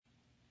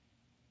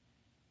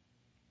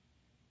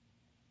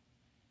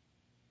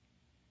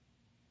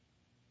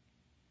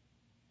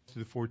To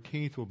the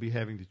 14th, we'll be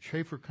having the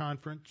Chafer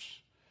Conference,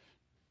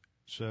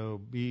 so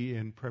be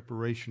in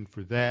preparation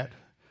for that.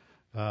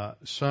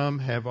 Some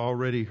have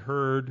already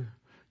heard,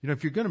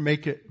 if you're going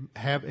to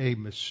have a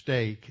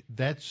mistake,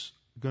 that's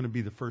going to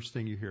be the first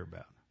thing you hear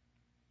about.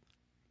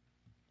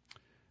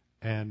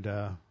 And,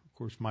 of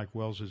course, Mike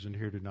Wells isn't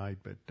here tonight,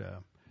 but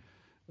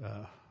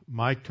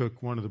Mike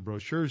took one of the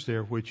brochures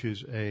there, which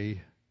is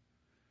a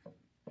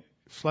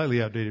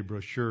slightly outdated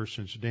brochure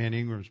since Dan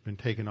Ingram's been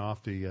taken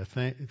off the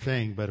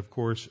thing. But, of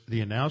course, the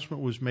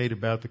announcement was made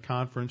about the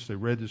conference. They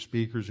read the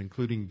speakers,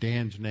 including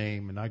Dan's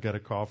name, and I got a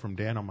call from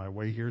Dan on my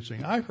way here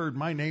saying, I heard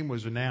my name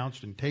was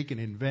announced and taken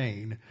in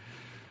vain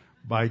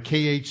by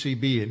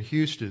KHCB in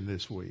Houston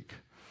this week.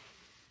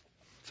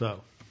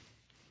 So,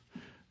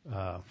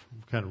 kind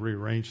of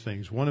rearrange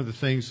things. One of the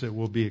things that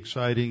will be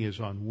exciting is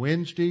on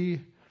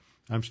Wednesday.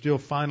 I'm still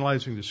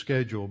finalizing the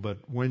schedule, but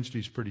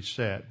Wednesday's pretty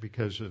set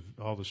because of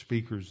all the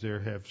speakers there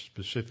have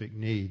specific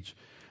needs.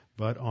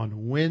 But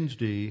on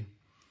Wednesday,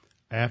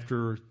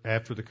 after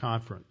the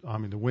conference,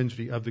 the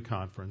Wednesday of the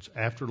conference,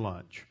 after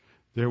lunch,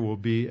 there will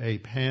be a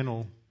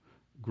panel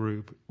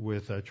group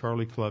with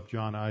Charlie Clough,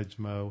 John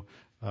Eidsmoe,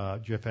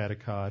 Jeff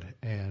Adicott,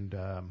 and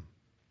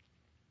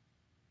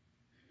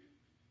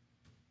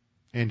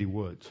Andy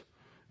Woods.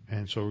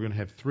 And so we're going to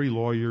have 3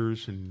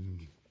 lawyers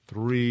and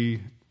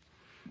 3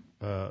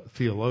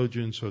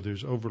 theologians, so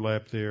there's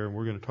overlap there, and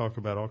we're going to talk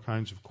about all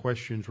kinds of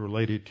questions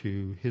related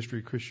to history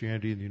of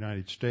Christianity in the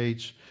United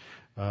States,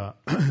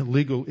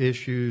 legal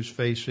issues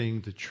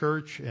facing the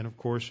church, and of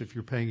course, if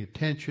you're paying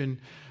attention,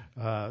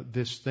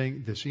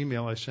 this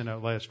email I sent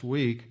out last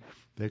week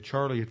that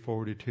Charlie had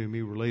forwarded to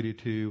me related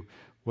to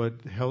what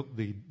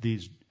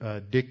these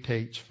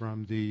dictates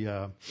from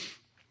the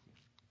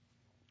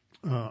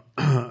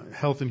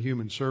Health and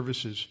Human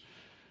Services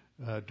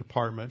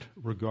Department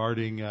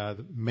regarding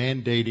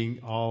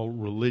mandating all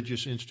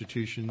religious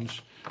institutions,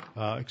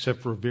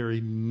 except for a very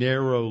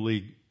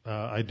narrowly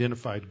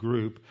identified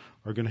group,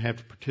 are going to have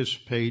to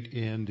participate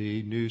in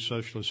the new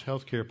socialist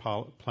health care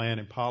plan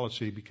and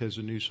policy, because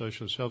the new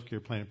socialist health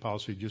care plan and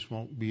policy just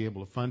won't be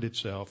able to fund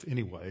itself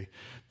anyway.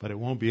 But it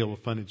won't be able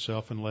to fund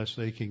itself unless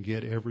they can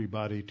get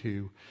everybody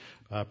to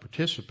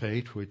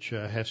participate, which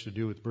has to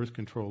do with birth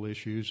control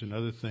issues and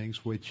other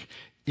things, which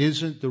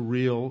isn't the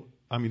real.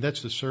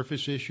 That's the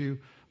surface issue,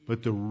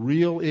 but the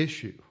real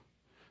issue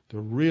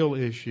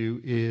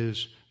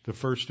is the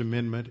First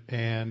Amendment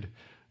and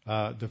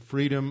the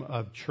freedom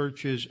of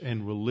churches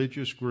and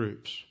religious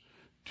groups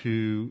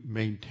to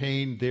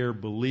maintain their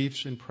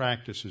beliefs and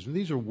practices. And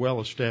these are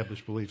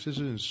well-established beliefs. This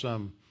isn't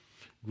some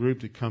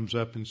group that comes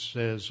up and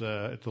says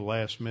at the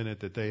last minute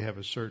that they have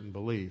a certain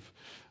belief.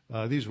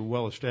 These are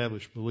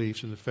well-established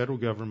beliefs, and the federal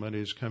government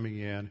is coming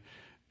in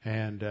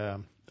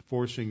and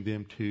forcing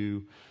them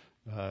to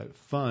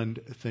fund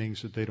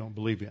things that they don't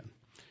believe in.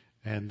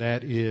 And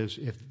that is,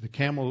 if the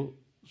camel's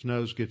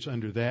nose gets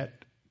under that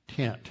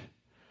tent,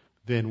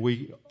 then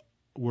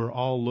we're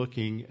all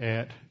looking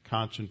at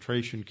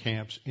concentration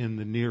camps in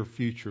the near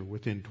future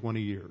within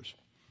 20 years.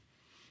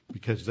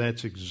 Because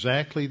that's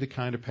exactly the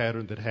kind of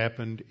pattern that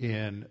happened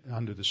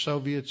under the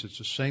Soviets. It's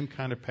the same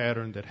kind of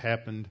pattern that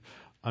happened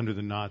under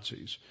the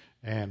Nazis.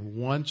 And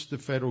once the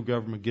federal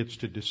government gets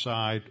to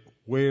decide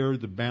where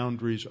the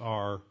boundaries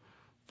are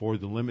for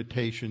the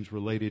limitations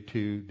related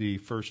to the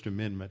First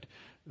Amendment,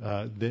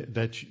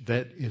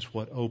 that is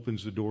what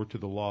opens the door to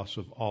the loss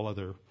of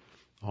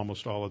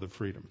almost all other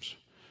freedoms.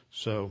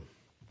 So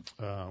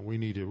we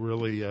need to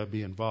really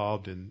be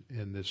involved in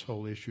this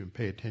whole issue and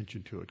pay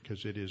attention to it,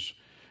 because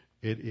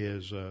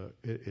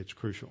it's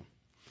crucial.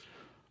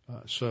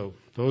 So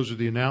those are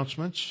the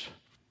announcements.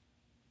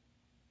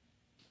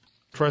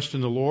 Trust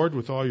in the Lord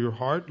with all your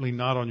heart, lean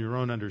not on your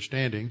own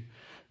understanding.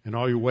 In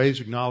all your ways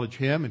acknowledge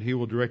Him, and He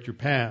will direct your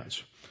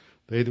paths.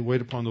 They that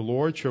wait upon the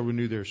Lord shall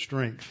renew their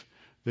strength.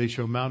 They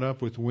shall mount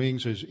up with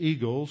wings as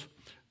eagles.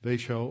 They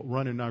shall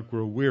run and not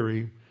grow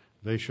weary.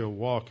 They shall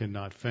walk and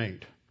not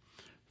faint.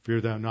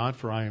 Fear thou not,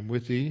 for I am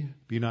with thee.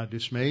 Be not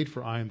dismayed,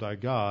 for I am thy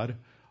God.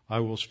 I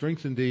will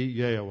strengthen thee,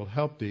 yea, I will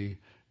help thee.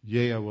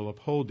 Yea, I will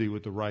uphold thee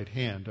with the right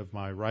hand of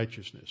my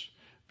righteousness.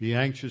 Be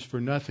anxious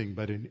for nothing,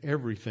 but in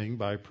everything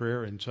by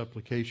prayer and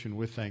supplication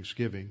with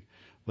thanksgiving.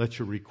 Let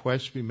your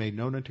requests be made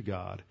known unto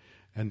God,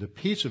 and the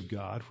peace of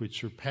God,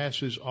 which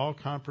surpasses all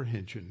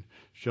comprehension,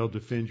 shall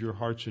defend your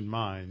hearts and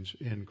minds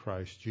in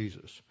Christ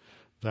Jesus.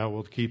 Thou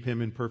wilt keep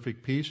him in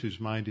perfect peace, whose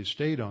mind is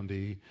stayed on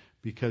thee,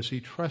 because he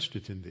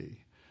trusteth in thee.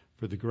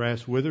 For the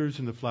grass withers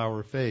and the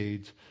flower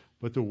fades,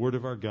 but the word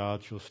of our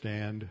God shall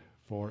stand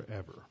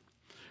forever.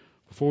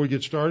 Before we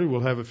get started,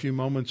 we'll have a few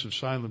moments of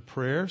silent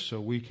prayer so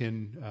we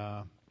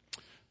can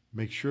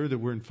make sure that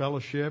we're in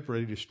fellowship,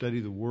 ready to study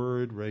the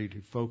Word, ready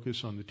to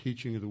focus on the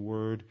teaching of the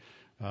Word.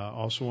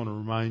 Also want to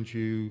remind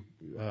you,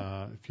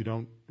 if you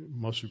don't,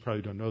 most of you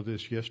probably don't know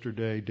this,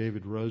 yesterday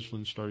David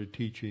Roseland started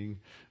teaching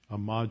a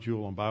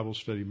module on Bible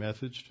study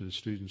methods to the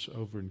students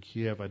over in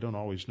Kiev. I don't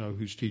always know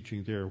who's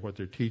teaching there or what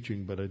they're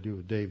teaching, but I do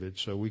with David,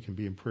 so we can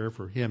be in prayer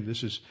for him.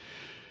 This is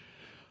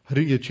I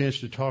didn't get a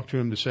chance to talk to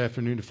him this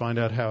afternoon to find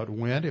out how it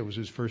went. It was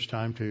his first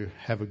time to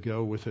have a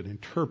go with an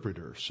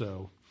interpreter,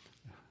 so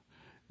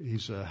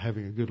he's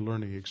having a good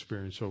learning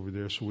experience over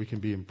there. So we can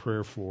be in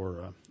prayer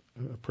for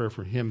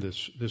him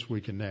this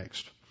week and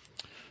next.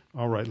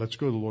 All right, let's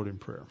go to the Lord in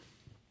prayer.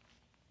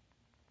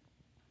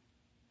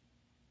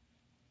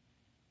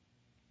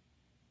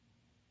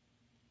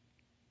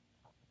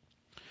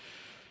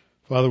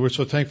 Father, we're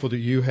so thankful that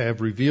you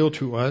have revealed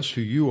to us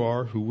who you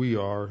are, who we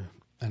are,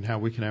 and how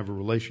we can have a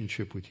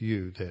relationship with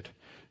you, that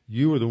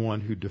you are the one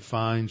who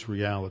defines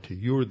reality.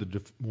 You are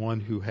the one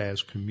who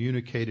has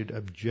communicated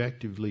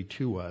objectively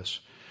to us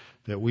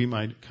that we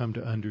might come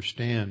to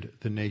understand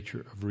the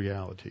nature of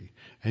reality.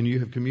 And you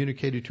have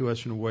communicated to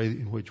us in a way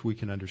in which we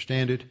can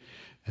understand it,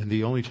 and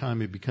the only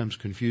time it becomes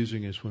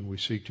confusing is when we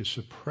seek to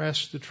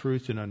suppress the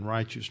truth in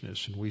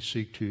unrighteousness, and we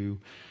seek to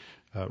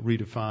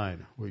redefine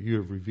what you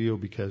have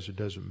revealed because it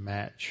doesn't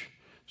match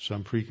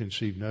some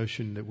preconceived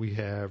notion that we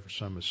have, or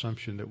some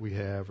assumption that we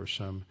have, or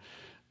some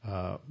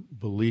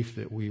belief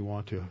that we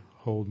want to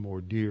hold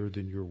more dear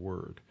than your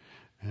word.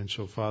 And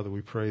so, Father, we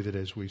pray that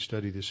as we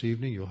study this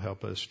evening, you'll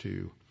help us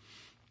to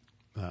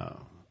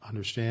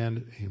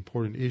understand the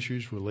important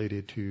issues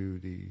related to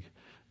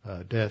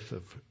the death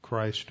of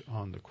Christ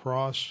on the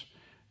cross,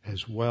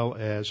 as well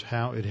as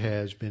how it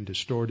has been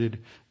distorted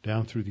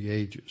down through the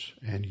ages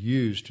and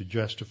used to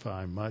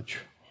justify much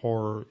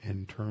horror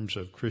in terms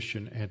of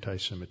Christian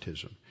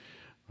anti-Semitism.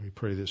 We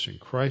pray this in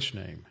Christ's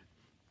name.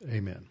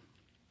 Amen.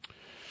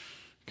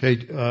 Okay,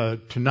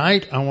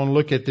 tonight I want to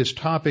look at this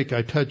topic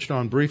I touched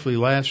on briefly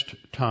last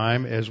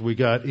time as we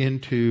got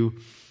into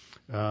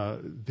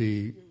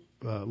the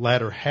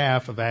latter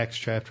half of Acts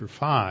chapter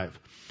 5.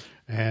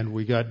 And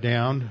we got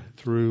down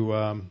through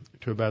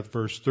to about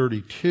verse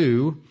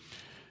 32.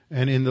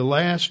 And in the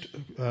last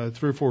 3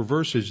 or 4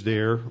 verses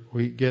there,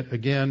 we get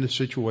again the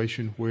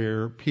situation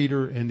where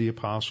Peter and the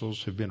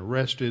apostles have been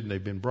arrested and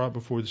they've been brought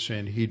before the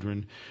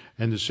Sanhedrin.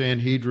 And the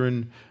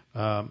Sanhedrin,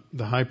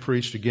 the high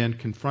priest again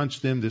confronts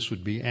them. This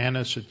would be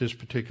Annas at this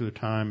particular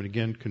time, and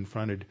again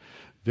confronted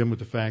them with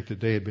the fact that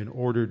they had been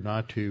ordered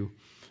not to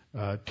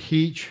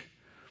teach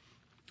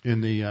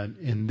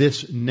in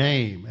this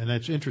name. And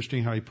that's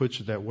interesting how he puts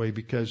it that way,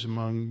 because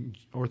among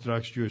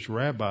Orthodox Jewish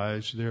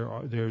rabbis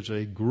there's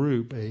a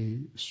group, a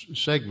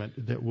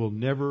segment that will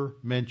never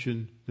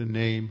mention the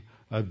name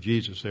of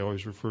Jesus. They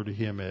always refer to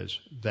him as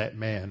that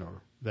man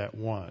or that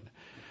one.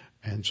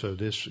 And so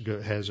this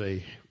has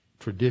a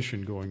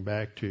tradition going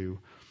back to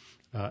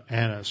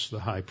Annas, the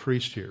high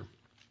priest here.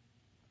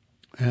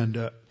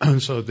 And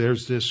so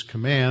there's this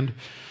command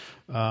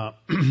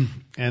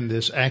and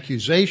this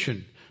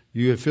accusation.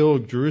 You have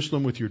filled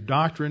Jerusalem with your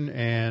doctrine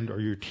or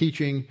your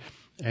teaching,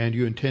 and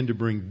you intend to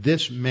bring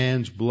this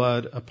man's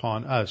blood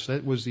upon us.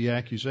 That was the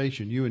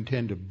accusation. You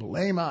intend to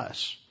blame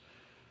us.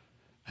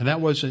 And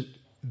that wasn't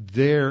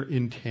their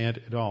intent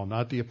at all,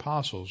 not the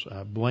apostles.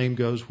 Blame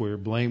goes where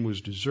blame was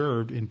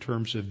deserved in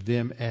terms of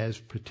them as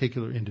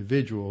particular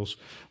individuals,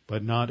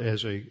 but not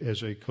as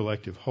a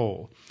collective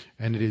whole.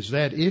 And it is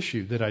that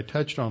issue that I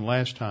touched on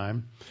last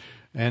time.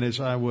 And as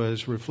I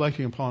was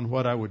reflecting upon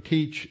what I would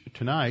teach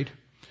tonight,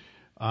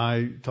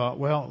 I thought,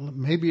 well,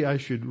 maybe I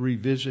should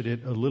revisit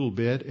it a little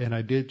bit, and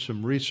I did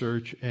some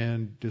research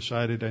and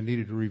decided I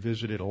needed to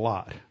revisit it a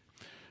lot,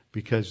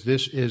 because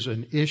this is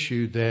an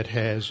issue that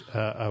has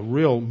a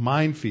real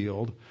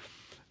minefield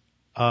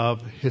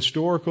of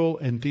historical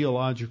and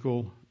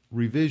theological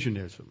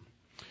revisionism.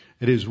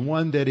 It is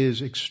one that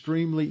is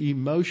extremely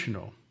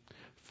emotional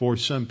for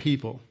some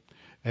people,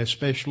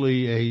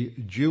 especially a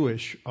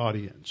Jewish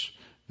audience.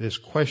 This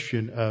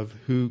question of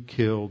who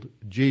killed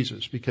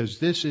Jesus, because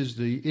this is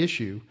the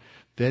issue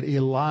that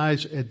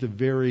lies at the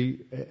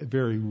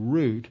very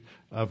root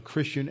of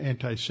Christian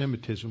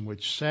anti-Semitism,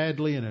 which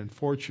sadly and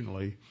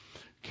unfortunately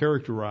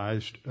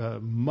characterized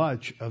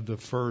much of the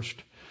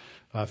first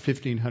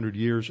 1,500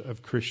 years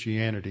of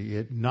Christianity.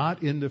 It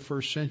not in the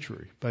first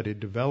century, but it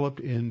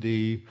developed in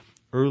the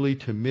early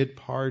to mid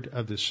part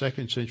of the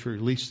 2nd century.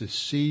 At least the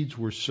seeds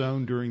were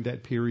sown during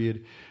that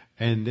period.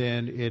 And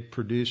then it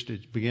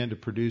began to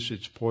produce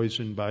its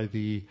poison by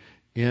the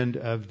end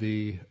of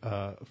the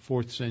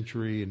 4th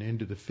century and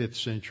into the 5th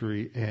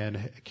century,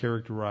 and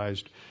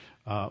characterized,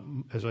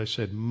 as I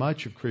said,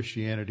 much of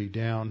Christianity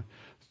down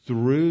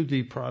through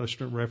the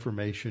Protestant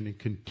Reformation, and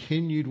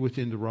continued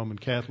within the Roman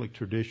Catholic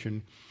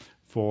tradition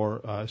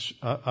for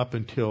up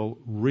until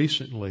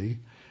recently.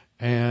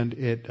 And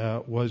it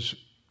was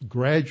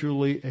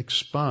gradually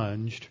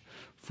expunged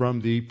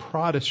from the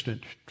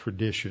Protestant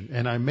tradition.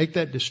 And I make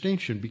that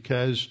distinction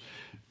because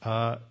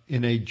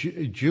in a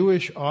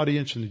Jewish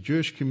audience, in the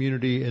Jewish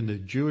community, and the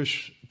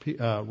Jewish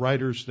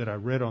writers that I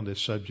read on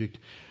this subject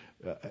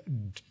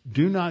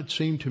do not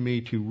seem to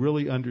me to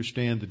really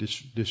understand the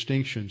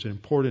distinctions,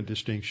 important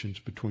distinctions,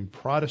 between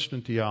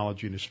Protestant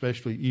theology, and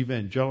especially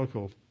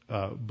evangelical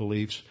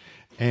beliefs,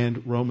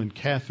 and Roman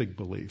Catholic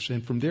beliefs.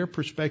 And from their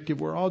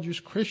perspective, we're all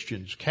just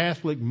Christians: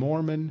 Catholic,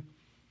 Mormon,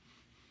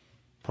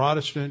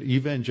 Protestant,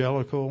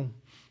 evangelical,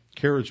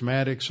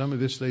 charismatic. Some of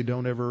this they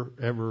don't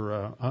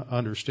ever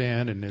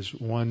understand. And as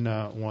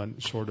one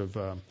sort of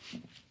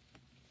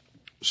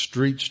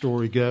street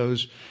story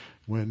goes,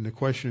 when the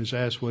question is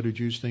asked, what do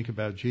Jews think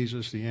about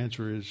Jesus? The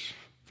answer is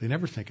they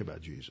never think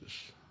about Jesus.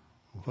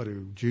 What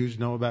do Jews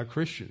know about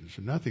Christians?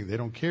 Nothing. They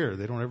don't care.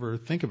 They don't ever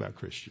think about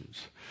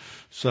Christians.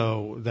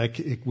 So that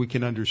we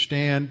can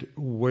understand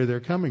where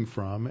they're coming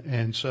from.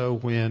 And so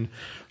when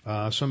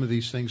some of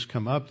these things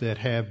come up that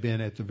have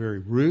been at the very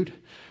root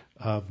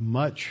of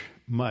much,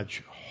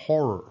 much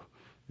horror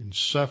and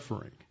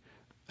suffering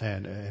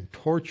and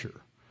torture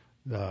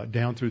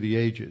down through the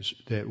ages,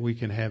 that we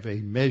can have a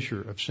measure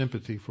of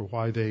sympathy for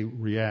why they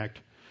react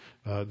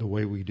the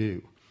way we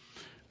do.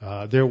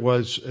 There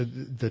was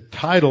the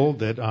title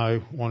that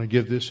I want to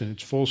give this in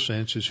its full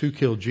sense is Who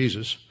Killed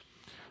Jesus?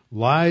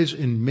 Lies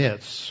and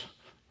Myths,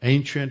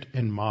 Ancient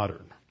and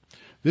Modern.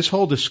 This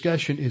whole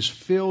discussion is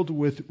filled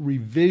with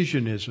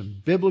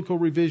revisionism, biblical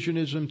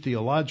revisionism,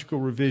 theological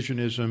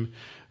revisionism,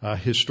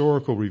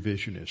 historical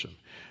revisionism.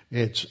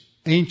 It's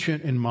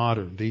ancient and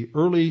modern. The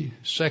early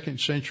second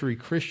century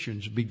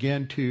Christians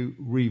began to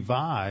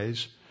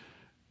revise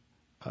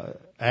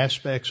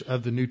aspects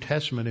of the New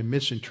Testament and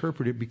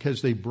misinterpret it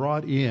because they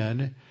brought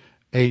in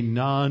a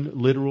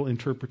non-literal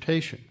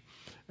interpretation.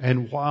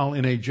 And while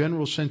in a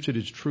general sense it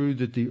is true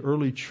that the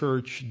early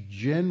church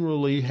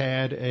generally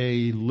had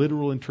a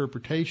literal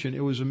interpretation,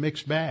 it was a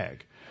mixed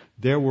bag.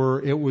 It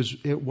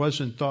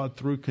wasn't thought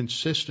through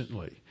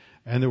consistently.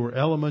 And there were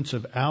elements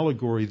of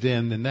allegory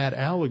then, and that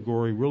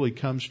allegory really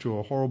comes to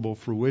a horrible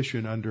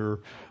fruition under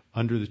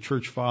the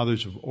church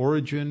fathers of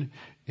Origen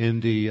in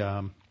the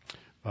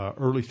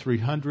early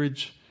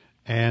 300s,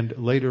 and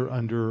later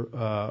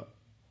under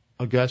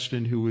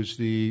Augustine, who was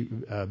the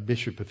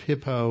Bishop of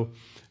Hippo,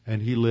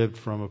 and he lived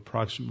from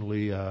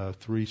approximately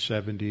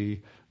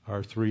 370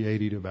 or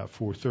 380 to about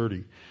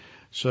 430.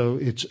 So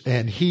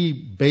and he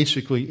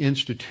basically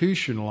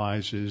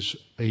institutionalizes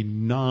a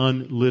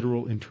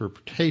non-literal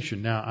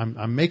interpretation. Now,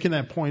 I'm making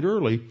that point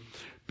early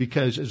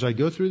because as I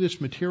go through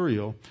this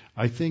material,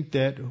 I think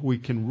that we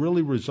can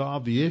really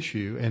resolve the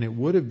issue, and it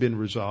would have been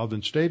resolved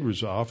and stayed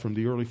resolved from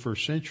the early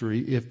first century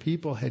if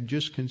people had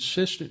just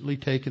consistently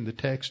taken the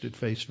text at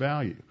face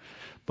value.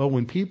 But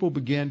when people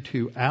began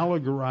to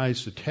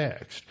allegorize the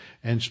text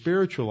and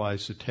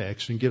spiritualize the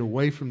text and get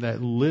away from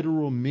that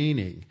literal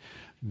meaning,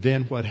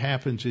 then what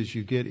happens is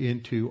you get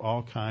into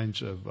all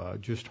kinds of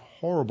just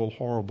horrible,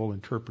 horrible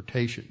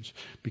interpretations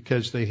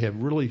because they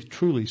have really,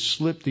 truly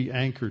slipped the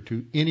anchor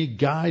to any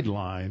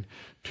guideline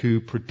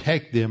to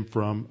protect them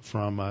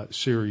from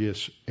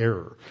serious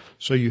error.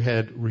 So you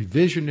had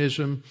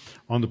revisionism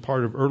on the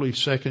part of early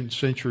second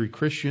century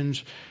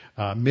Christians.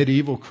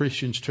 Medieval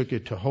Christians took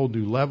it to whole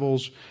new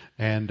levels,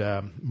 and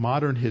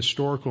modern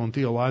historical and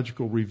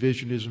theological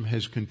revisionism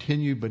has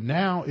continued, but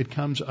now it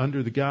comes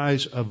under the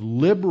guise of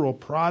liberal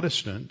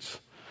Protestants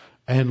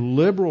and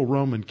liberal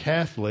Roman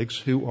Catholics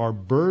who are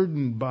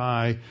burdened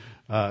by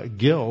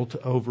guilt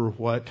over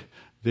what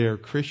their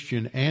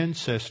Christian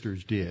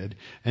ancestors did,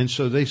 and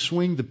so they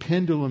swing the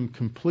pendulum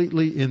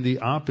completely in the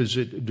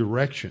opposite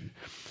direction.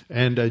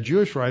 And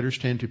Jewish writers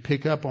tend to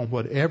pick up on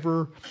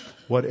whatever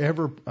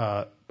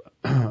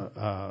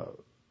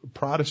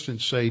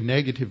Protestants say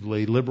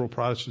negatively, liberal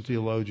Protestant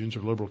theologians or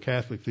liberal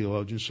Catholic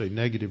theologians say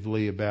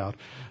negatively about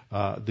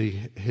the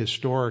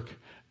historic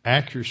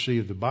accuracy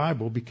of the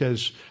Bible,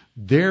 because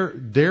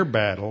their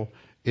battle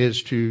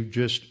is to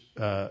just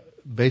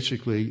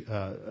basically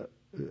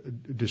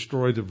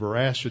destroy the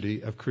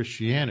veracity of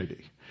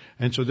Christianity.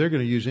 And so they're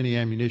going to use any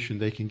ammunition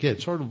they can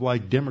get, sort of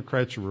like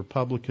Democrats or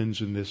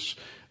Republicans in this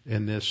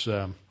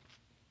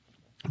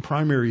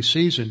primary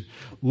season.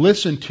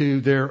 Listen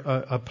to their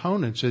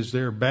opponents as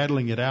they're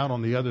battling it out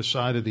on the other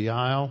side of the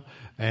aisle,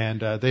 and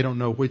they don't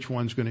know which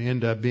one's going to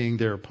end up being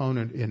their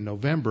opponent in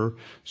November,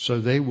 so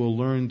they will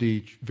learn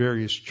the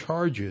various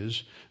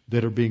charges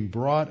that are being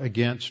brought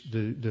against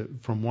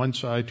from one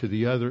side to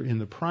the other in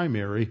the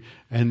primary,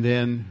 and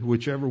then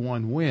whichever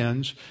one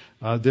wins,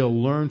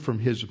 they'll learn from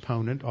his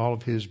opponent all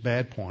of his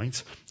bad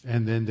points,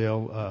 and then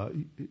they'll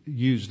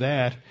use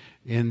that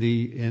in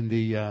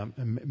the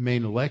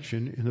main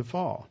election in the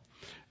fall.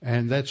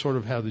 And that's sort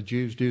of how the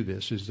Jews do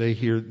this, is they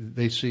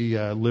see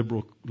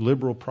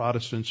liberal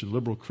Protestants and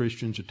liberal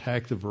Christians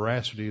attack the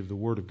veracity of the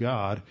Word of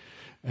God,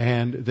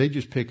 and they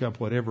just pick up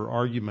whatever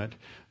argument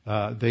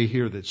they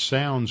hear that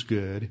sounds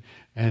good,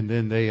 and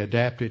then they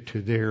adapt it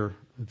to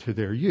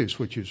their use,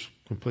 which is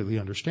completely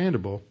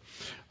understandable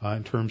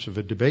in terms of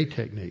a debate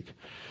technique.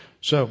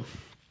 So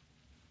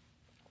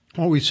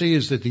what we see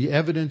is that the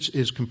evidence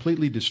is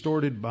completely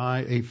distorted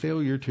by a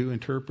failure to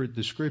interpret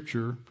the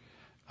Scripture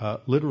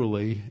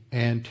literally,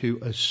 and to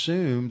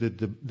assume that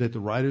the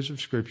writers of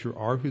Scripture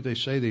are who they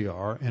say they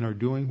are and are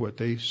doing what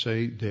they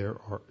say they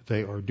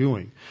are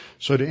doing.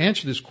 So to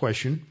answer this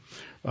question,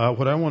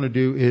 what I want to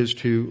do is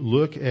to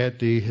look at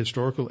the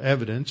historical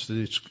evidence that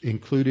is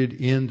included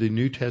in the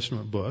New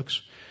Testament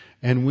books,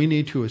 And we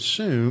need to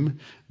assume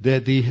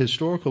that the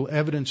historical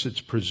evidence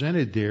that's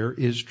presented there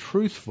is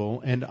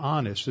truthful and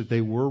honest, that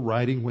they were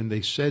writing when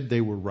they said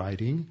they were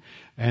writing,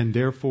 and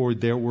therefore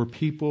there were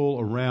people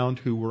around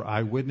who were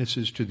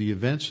eyewitnesses to the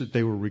events that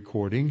they were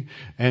recording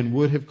and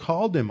would have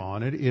called them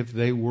on it if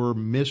they were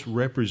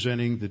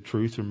misrepresenting the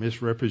truth or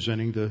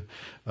misrepresenting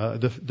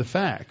the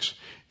facts.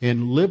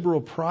 In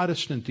liberal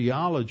Protestant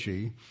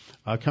theology,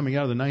 coming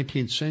out of the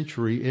 19th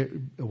century, it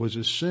was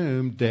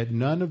assumed that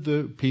none of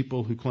the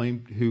people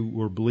who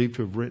were believed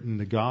to have written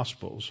the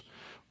Gospels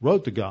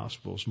wrote the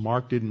Gospels.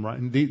 Mark didn't write,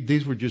 and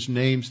these were just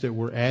names that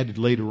were added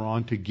later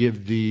on to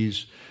give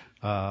these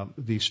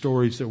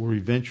stories that were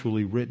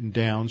eventually written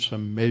down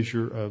some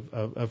measure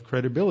of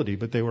credibility,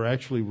 but they were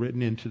actually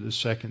written into the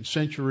 2nd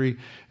century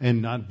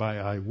and not by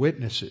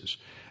eyewitnesses.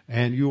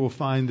 And you will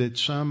find that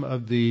some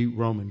of the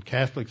Roman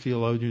Catholic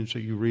theologians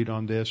that you read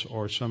on this,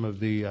 or some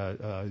of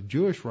the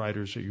Jewish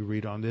writers that you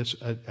read on this,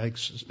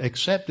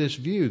 accept this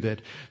view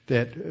that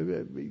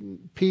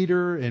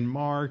Peter and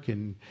Mark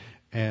and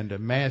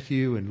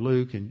Matthew and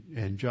Luke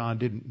and John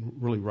didn't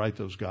really write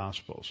those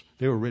Gospels.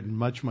 They were written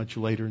much, much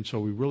later, and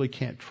so we really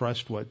can't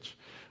trust what's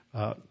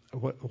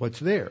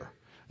there.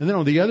 And then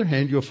on the other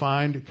hand, you'll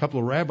find a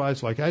couple of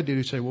rabbis like I did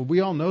who say, well, we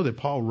all know that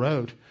Paul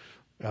wrote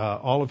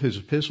all of his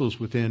epistles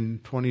within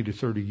 20 to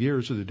 30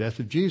 years of the death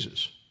of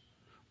Jesus.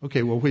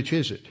 Okay, well, which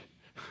is it?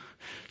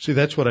 See,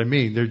 that's what I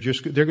mean. They're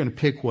going to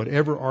pick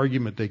whatever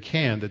argument they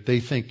can that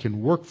they think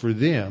can work for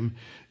them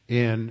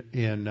in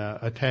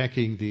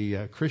attacking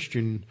the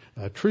Christian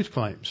truth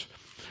claims.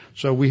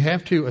 So we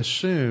have to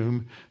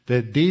assume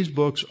that these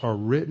books are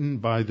written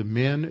by the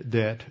men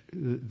that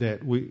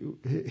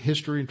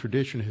history and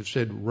tradition have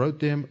said wrote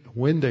them,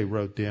 when they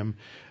wrote them,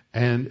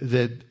 and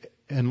that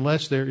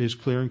unless there is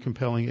clear and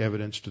compelling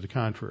evidence to the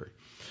contrary.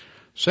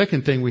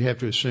 Second thing we have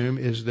to assume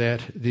is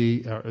that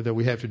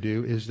we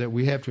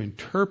have to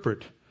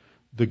interpret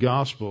the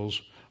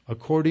Gospels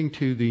according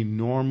to the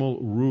normal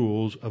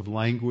rules of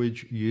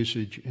language,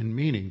 usage, and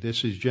meaning.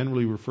 This is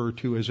generally referred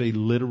to as a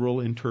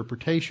literal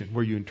interpretation,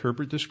 where you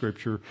interpret the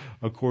Scripture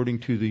according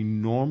to the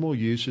normal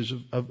uses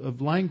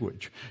of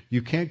language.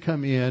 You can't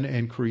come in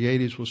and create,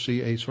 as we'll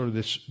see, a sort of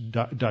this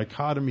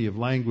dichotomy of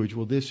language.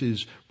 Well, this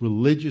is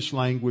religious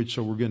language,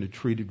 so we're going to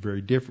treat it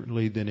very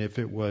differently than if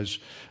it was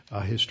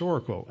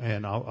historical.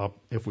 And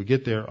if we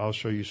get there, I'll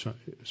show you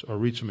I'll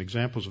read some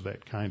examples of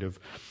that kind of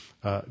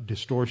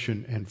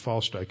distortion and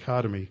false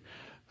dichotomy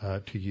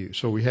to you.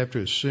 So we have to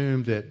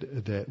assume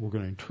that we're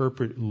going to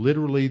interpret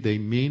literally, they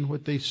mean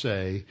what they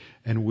say,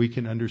 and we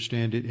can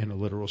understand it in a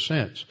literal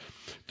sense.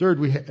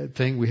 Third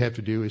thing we have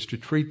to do is to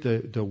treat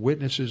the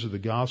witnesses of the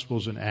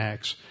Gospels and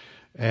Acts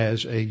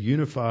as a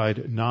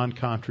unified,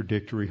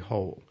 non-contradictory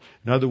whole.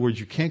 In other words,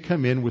 you can't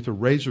come in with a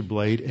razor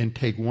blade and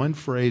take one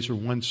phrase or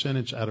one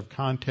sentence out of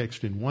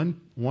context in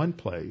one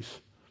place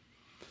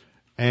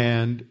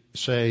and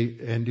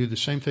do the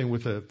same thing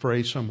with a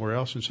phrase somewhere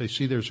else and say,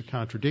 see, there's a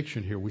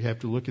contradiction here. We have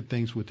to look at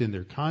things within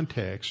their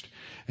context,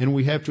 and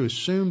we have to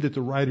assume that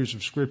the writers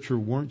of Scripture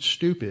weren't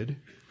stupid,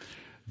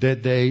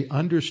 that they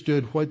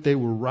understood what they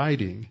were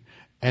writing,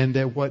 and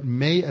that what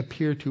may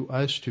appear to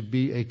us to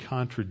be a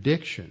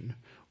contradiction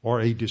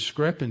or a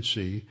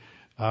discrepancy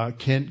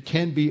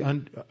can be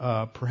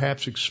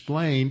perhaps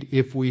explained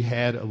if we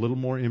had a little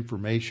more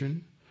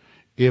information,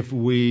 if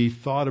we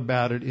thought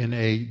about it in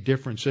a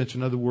different sense.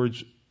 In other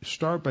words,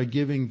 start by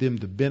giving them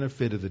the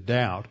benefit of the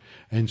doubt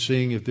and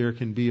seeing if there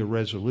can be a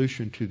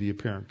resolution to the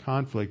apparent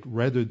conflict,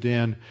 rather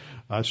than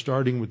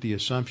starting with the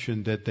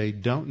assumption that they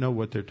don't know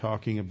what they're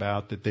talking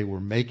about, that they were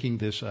making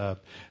this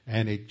up,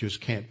 and it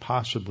just can't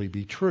possibly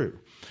be true.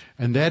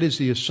 And that is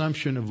the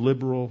assumption of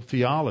liberal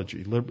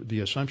theology.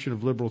 The assumption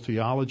of liberal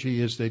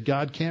theology is that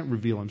God can't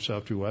reveal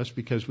himself to us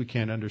because we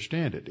can't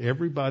understand it.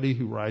 Everybody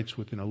who writes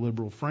within a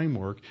liberal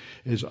framework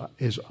is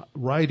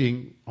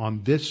writing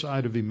on this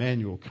side of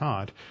Immanuel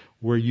Kant,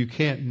 where you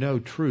can't know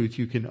truth,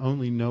 you can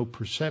only know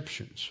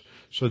perceptions.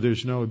 So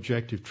there's no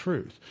objective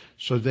truth.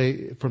 So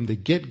from the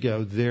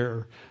get-go,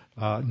 their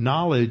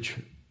knowledge,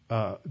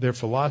 their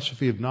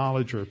philosophy of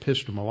knowledge or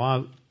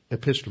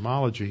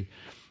epistemology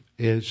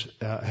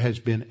has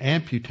been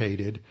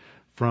amputated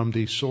from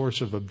the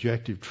source of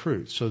objective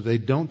truth. So they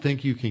don't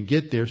think you can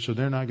get there, so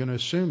they're not going to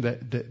assume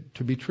that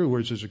to be true.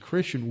 Whereas as a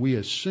Christian, we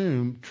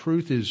assume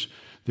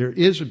there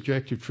is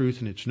objective truth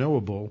and it's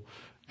knowable,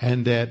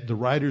 and that the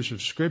writers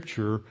of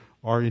Scripture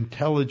are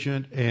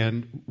intelligent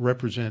and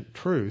represent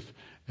truth,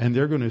 and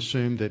they're going to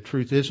assume that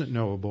truth isn't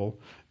knowable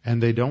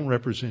and they don't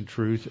represent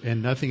truth,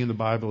 and nothing in the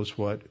Bible is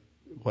what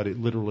it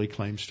literally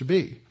claims to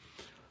be.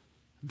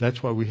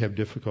 That's why we have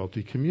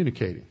difficulty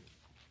communicating.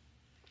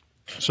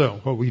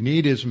 So what we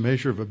need is a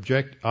measure of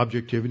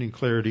objectivity and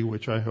clarity,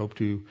 which I hope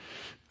you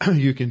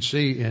can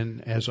see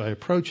as I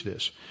approach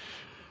this.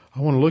 I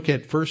want to look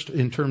at first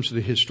in terms of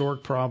the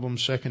historic problem,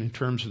 second in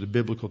terms of the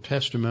biblical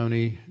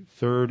testimony,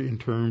 third in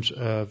terms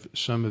of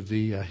some of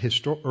the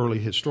early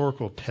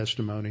historical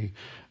testimony,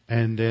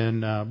 and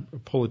then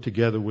pull it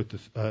together with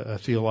a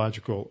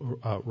theological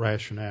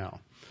rationale.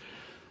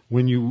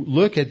 When you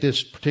look at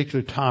this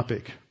particular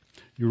topic,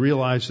 you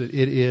realize that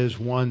it is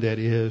one that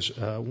is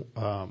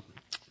of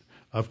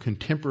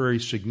contemporary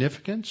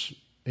significance.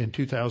 In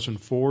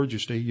 2004,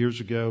 just 8 years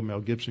ago,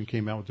 Mel Gibson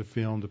came out with the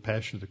film The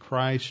Passion of the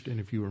Christ, and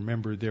if you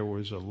remember, there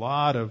was a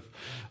lot of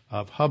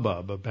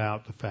hubbub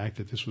about the fact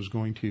that this was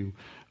going to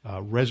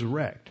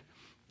resurrect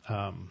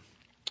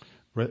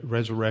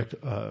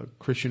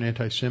Christian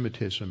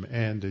anti-Semitism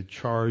and the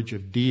charge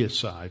of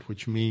deicide,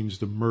 which means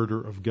the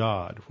murder of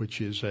God, which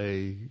is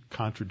a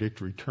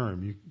contradictory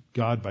term.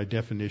 God, by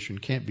definition,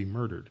 can't be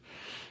murdered.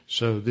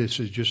 So this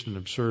is just an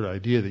absurd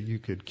idea that you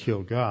could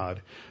kill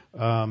God.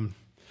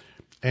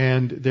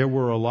 And there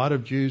were a lot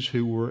of Jews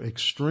who were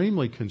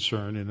extremely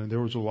concerned, and there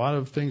was a lot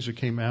of things that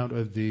came out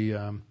of the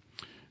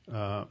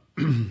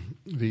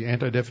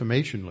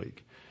Anti-Defamation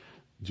League,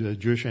 the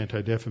Jewish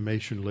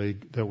Anti-Defamation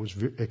League, that was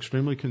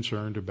extremely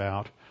concerned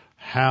about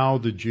how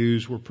the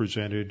Jews were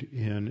presented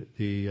in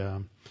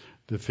the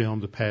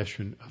film The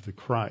Passion of the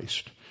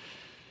Christ.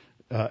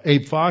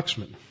 Abe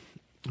Foxman,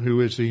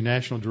 who is the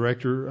national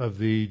director of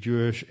the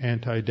Jewish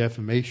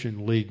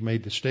Anti-Defamation League,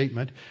 made the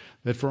statement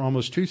that for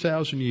almost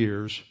 2,000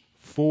 years,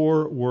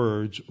 4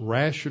 words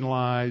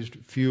rationalized,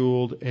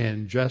 fueled,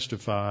 and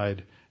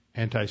justified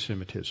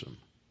anti-Semitism.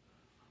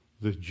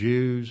 The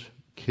Jews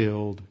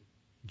killed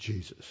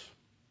Jesus.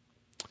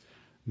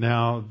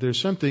 Now, there's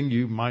something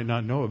you might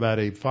not know about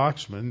Abe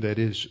Foxman that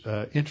is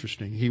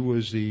interesting. He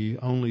was the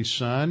only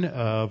son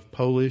of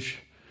Polish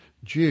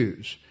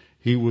Jews.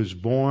 He was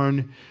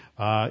born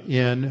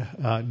in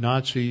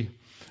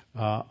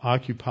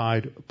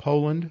Nazi-occupied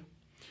Poland,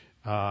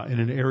 in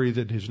an area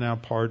that is now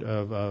part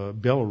of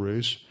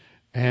Belarus.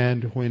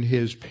 And when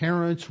his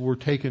parents were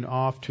taken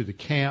off to the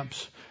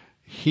camps,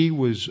 he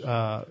was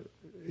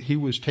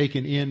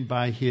taken in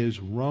by his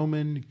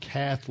Roman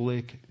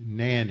Catholic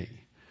nanny.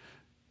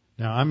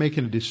 Now, I'm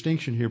making a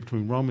distinction here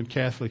between Roman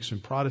Catholics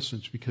and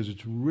Protestants because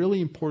it's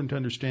really important to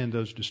understand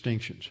those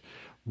distinctions.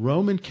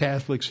 Roman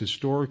Catholics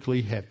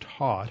historically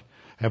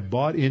have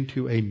bought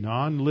into a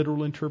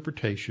non-literal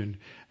interpretation,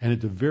 and at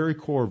the very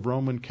core of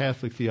Roman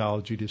Catholic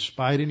theology,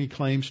 despite any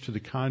claims to the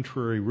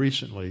contrary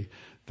recently,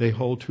 they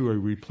hold to a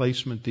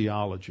replacement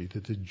theology,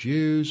 that the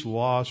Jews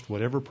lost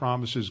whatever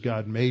promises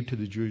God made to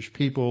the Jewish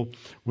people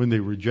when they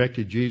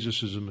rejected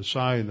Jesus as a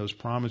Messiah, and those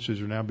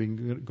promises are now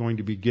going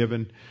to be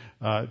given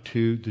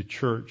to the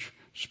church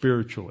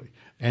spiritually.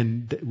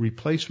 And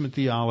replacement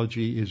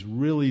theology is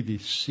really the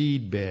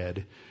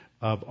seedbed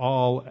of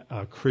all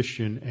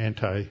Christian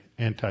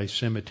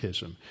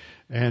anti-Semitism.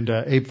 And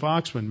Abe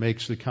Foxman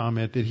makes the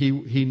comment that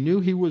he knew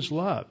he was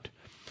loved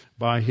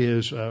by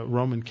his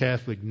Roman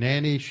Catholic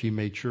nanny. She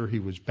made sure he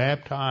was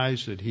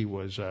baptized, that he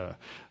was a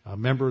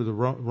member of the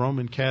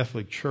Roman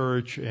Catholic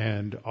Church,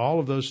 and all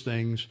of those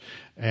things,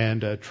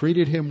 and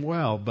treated him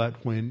well.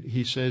 But when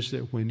he says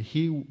that when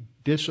he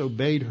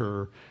disobeyed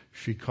her,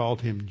 she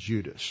called him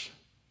Judas.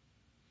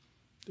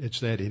 It's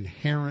that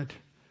inherent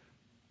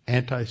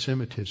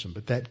anti-Semitism,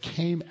 but that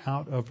came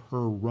out of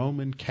her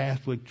Roman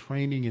Catholic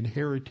training and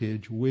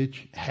heritage,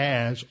 which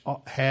has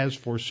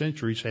for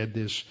centuries had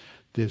this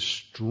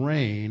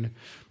strain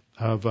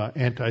of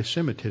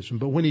anti-Semitism.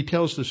 But when he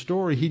tells the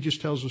story, he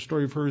just tells the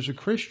story of her as a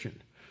Christian,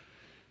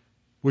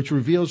 which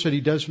reveals that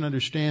he doesn't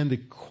understand the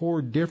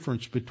core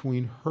difference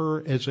between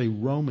her as a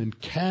Roman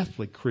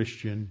Catholic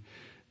Christian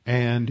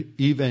and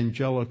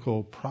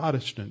evangelical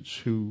Protestants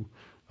who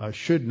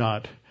should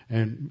not,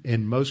 and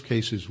in most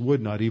cases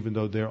would not, even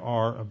though there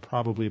are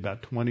probably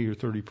about 20 or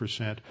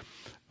 30%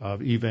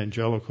 of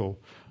evangelicals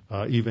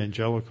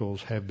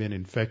have been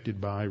infected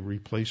by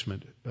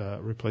replacement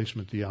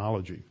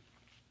theology.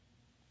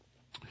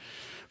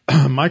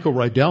 Michael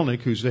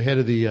Rydelnik, who's the head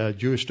of the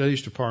Jewish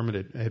Studies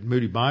Department at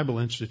Moody Bible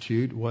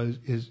Institute,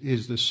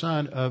 is the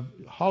son of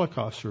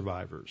Holocaust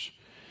survivors.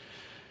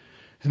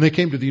 And they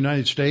came to the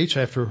United States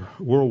after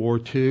World War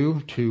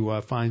II to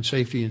find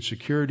safety and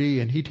security.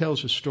 And he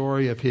tells a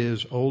story of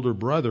his older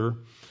brother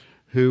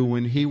who,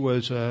 when he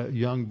was a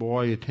young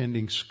boy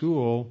attending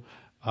school,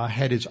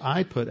 had his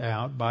eye put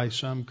out by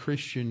some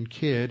Christian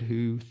kid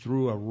who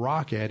threw a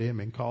rock at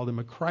him and called him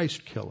a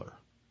Christ killer.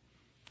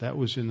 That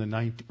was in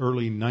the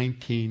early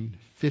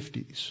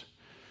 1950s.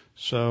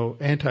 So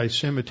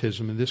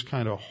anti-Semitism, and this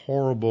kind of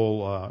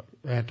horrible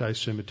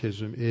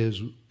anti-Semitism,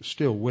 is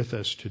still with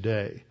us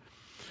today.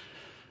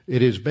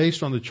 It is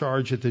based on the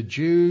charge that the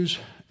Jews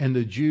and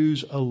the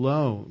Jews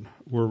alone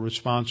were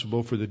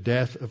responsible for the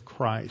death of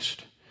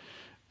Christ.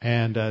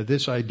 And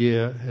this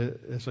idea,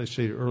 as I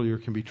stated earlier,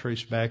 can be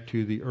traced back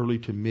to the early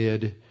to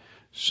mid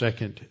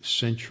 2nd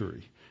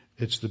century.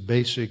 It's the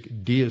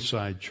basic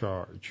deicide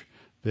charge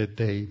that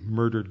they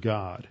murdered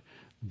God.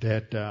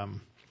 That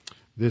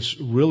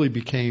this really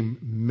became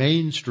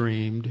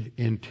mainstreamed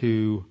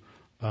into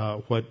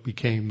what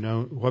became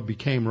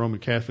Roman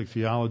Catholic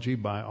theology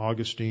by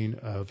Augustine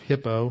of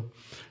Hippo,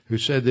 who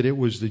said that it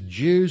was the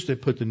Jews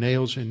that put the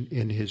nails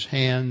in his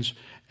hands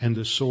and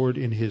the sword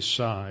in his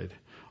side.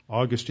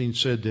 Augustine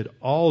said that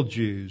all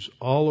Jews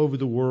all over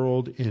the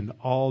world in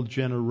all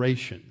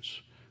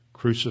generations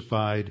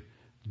crucified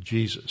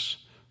Jesus.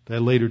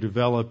 That later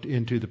developed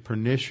into the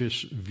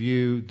pernicious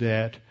view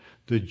that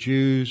the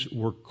Jews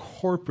were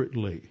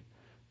corporately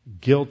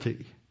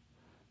guilty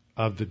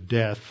of the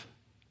death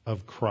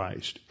of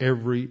Christ.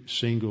 Every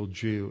single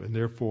Jew. And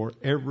therefore,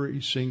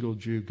 every single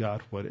Jew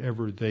got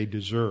whatever they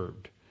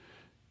deserved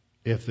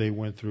if they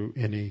went through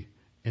any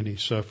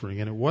suffering.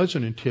 And it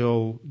wasn't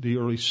until the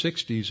early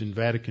 60s in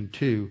Vatican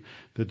II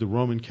that the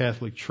Roman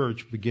Catholic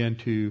Church began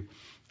to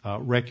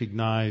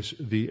recognize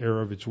the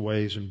error of its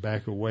ways and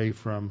back away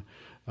from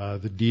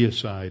the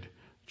deicide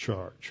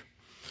charge.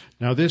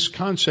 Now, this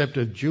concept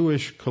of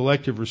Jewish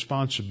collective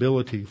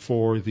responsibility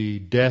for the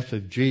death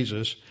of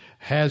Jesus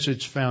has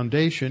its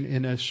foundation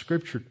in a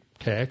scripture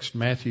text,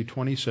 Matthew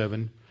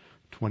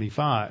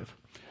 27:25,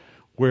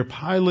 where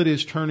Pilate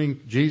is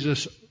turning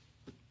Jesus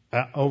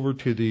over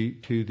to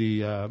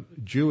the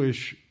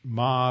Jewish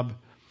mob,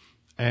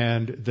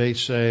 and they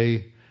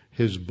say,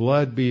 "His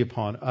blood be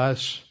upon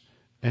us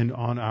and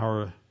on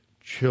our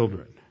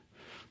children."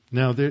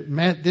 Now,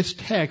 this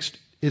text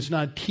is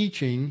not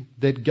teaching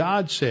that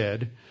God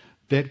said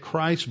that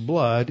Christ's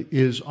blood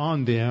is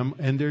on them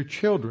and their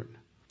children.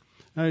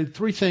 Now,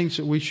 three things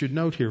that we should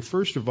note here.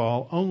 First of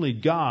all, only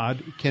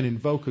God can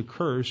invoke a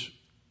curse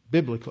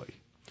biblically.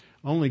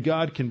 Only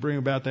God can bring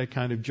about that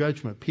kind of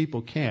judgment.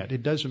 People can't.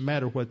 It doesn't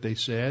matter what they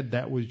said.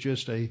 That was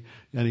just an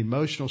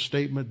emotional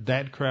statement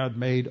that crowd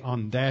made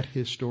on that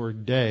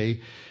historic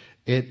day.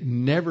 It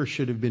never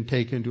should have been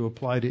taken to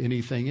apply to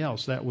anything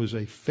else. That was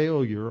a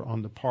failure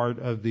on the part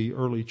of the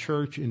early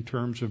church in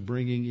terms of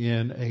bringing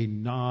in a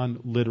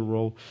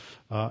non-literal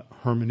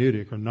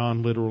hermeneutic or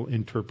non-literal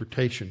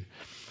interpretation.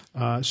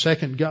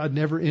 Second, God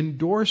never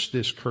endorsed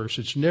this curse.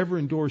 It's never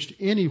endorsed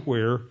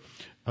anywhere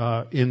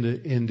in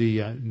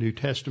the New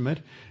Testament.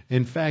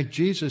 In fact,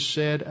 Jesus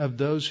said of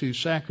those who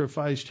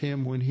sacrificed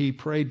him when he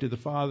prayed to the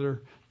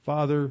Father,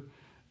 "Father,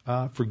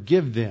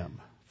 forgive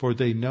them, for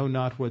they know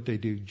not what they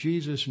do."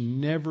 Jesus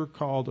never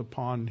called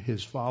upon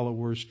his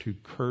followers to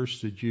curse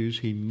the Jews.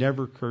 He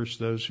never cursed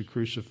those who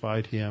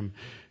crucified him.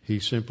 He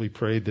simply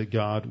prayed that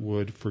God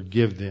would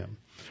forgive them.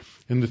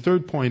 And the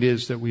third point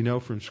is that we know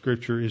from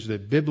Scripture is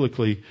that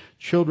biblically,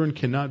 children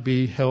cannot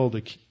be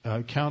held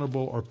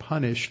accountable or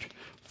punished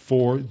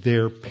for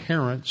their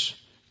parents'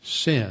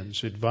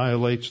 sins. It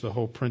violates the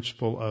whole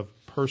principle of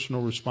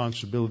personal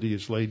responsibility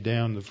as laid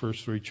down in the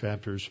first three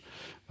chapters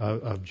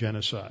of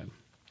genocide.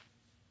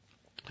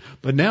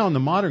 But now in the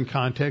modern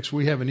context,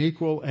 we have an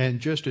equal and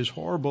just as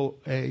horrible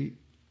a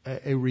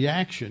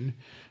reaction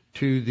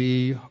to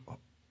the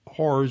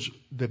horrors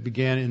that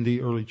began in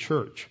the early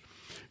church.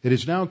 It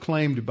is now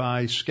claimed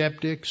by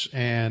skeptics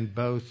and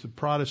both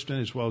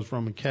Protestant as well as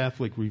Roman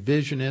Catholic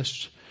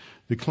revisionists,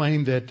 the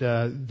claim that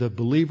the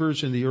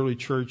believers in the early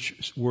church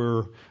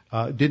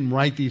didn't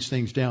write these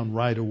things down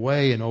right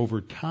away, and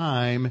over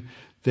time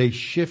they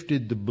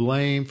shifted the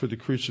blame for the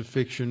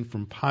crucifixion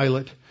from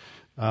Pilate,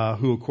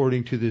 who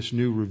according to this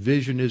new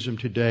revisionism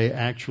today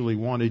actually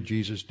wanted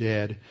Jesus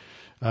dead,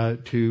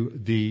 to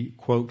the,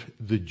 quote,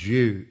 the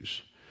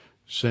Jews.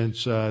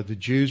 Since the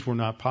Jews were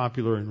not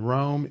popular in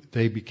Rome,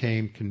 they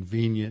became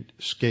convenient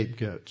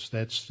scapegoats.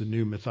 That's the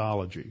new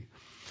mythology.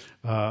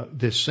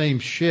 This same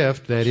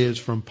shift, that is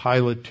from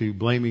Pilate to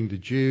blaming the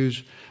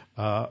Jews,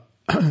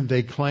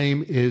 they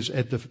claim is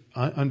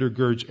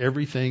undergirds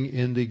everything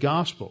in the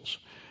Gospels,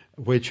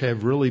 which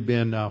have really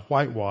been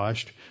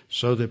whitewashed,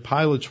 so that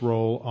Pilate's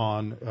role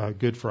on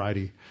Good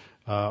Friday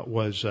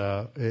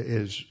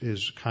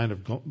is kind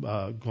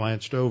of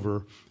glanced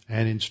over,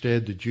 and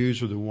instead the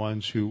Jews are the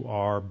ones who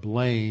are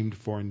blamed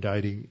for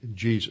indicting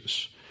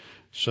Jesus.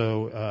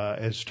 So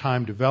as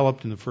time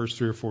developed in the first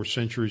 3 or 4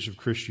 centuries of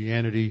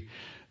Christianity,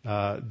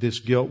 this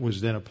guilt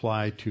was then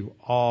applied to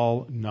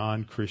all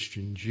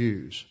non-Christian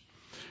Jews.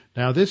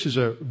 Now, this is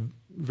a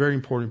very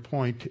important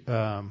point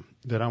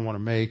that I want to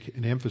make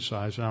and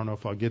emphasize. I don't know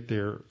if I'll get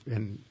there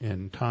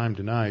in time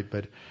tonight,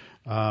 but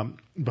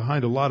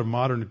behind a lot of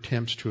modern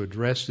attempts to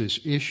address this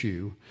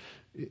issue,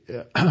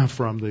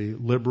 from the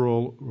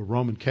liberal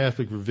Roman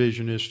Catholic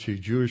revisionists to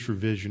Jewish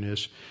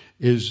revisionists,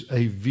 is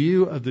a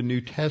view of the New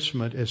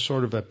Testament as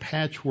sort of a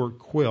patchwork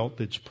quilt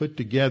that's put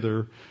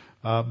together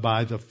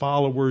by the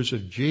followers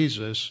of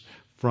Jesus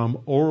from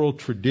oral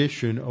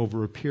tradition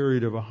over a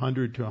period of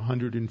 100 to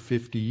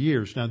 150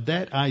 years. Now,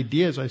 that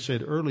idea, as I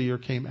said earlier,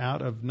 came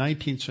out of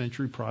 19th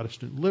century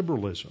Protestant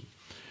liberalism.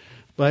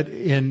 But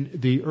in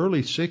the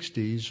early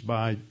 60s,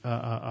 by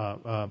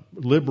a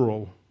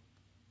liberal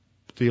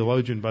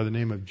theologian by the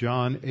name of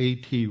John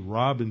A.T.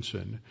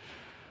 Robinson,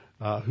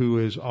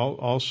 who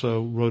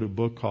also wrote a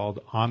book called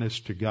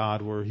Honest to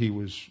God, where he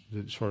was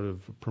sort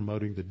of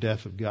promoting the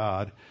death of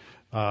God.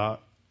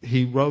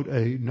 He wrote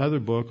another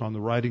book on the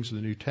writings of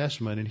the New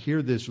Testament, and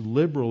here this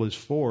liberal is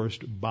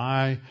forced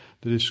by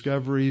the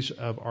discoveries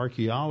of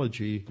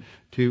archaeology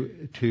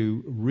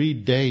to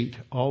redate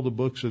all the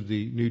books of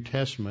the New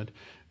Testament,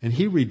 and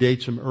he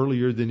redates them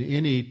earlier than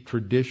any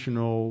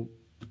traditional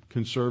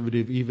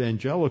conservative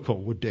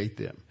evangelical would date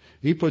them.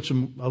 He puts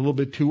them a little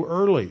bit too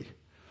early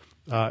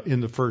in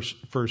the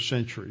first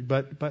century.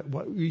 But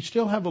we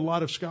still have a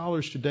lot of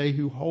scholars today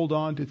who hold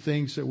on to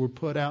things that were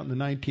put out in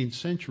the 19th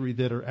century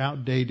that are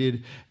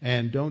outdated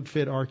and don't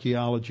fit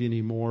archaeology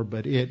anymore,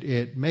 but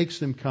it makes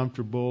them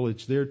comfortable.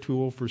 It's their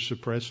tool for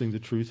suppressing the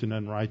truth and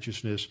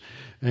unrighteousness.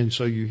 And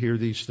so you hear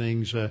these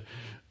things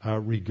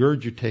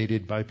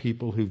regurgitated by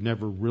people who've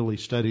never really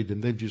studied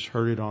them. They've just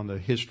heard it on the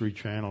History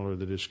Channel or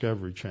the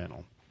Discovery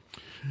Channel.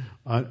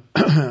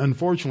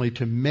 Unfortunately,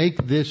 to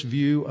make this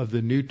view of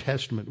the New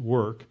Testament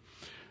work,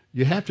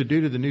 you have to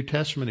do to the New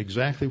Testament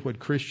exactly what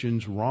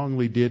Christians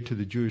wrongly did to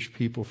the Jewish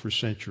people for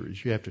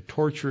centuries. You have to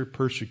torture it,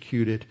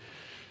 persecute it,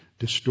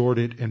 distort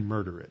it, and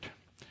murder it.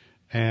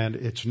 And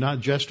it's not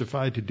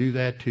justified to do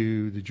that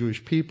to the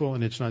Jewish people,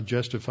 and it's not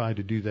justified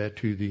to do that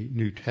to the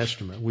New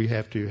Testament. We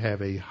have to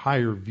have a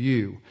higher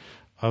view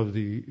of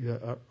the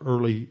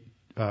early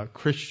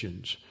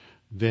Christians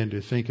than to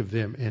think of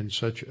them in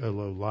such a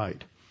low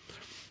light.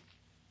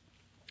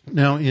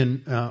 Now,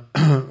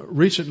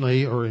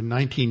 recently, or in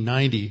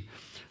 1990,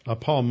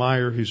 Paul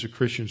Meyer, who's a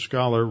Christian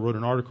scholar, wrote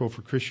an article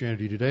for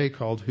Christianity Today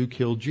called "Who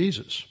Killed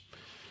Jesus?"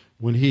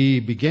 When he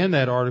began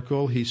that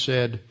article, he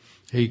said,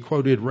 he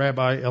quoted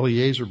Rabbi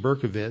Eliezer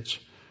Berkovitz,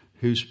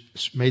 who's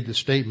made the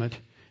statement,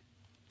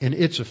 "In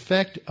its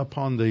effect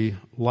upon the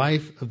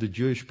life of the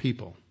Jewish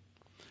people,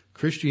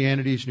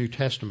 Christianity's New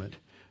Testament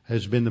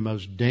has been the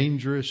most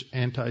dangerous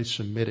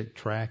anti-Semitic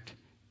tract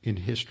in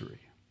history."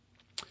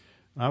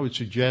 I would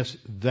suggest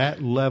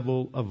that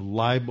level of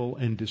libel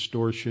and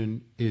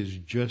distortion is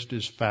just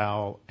as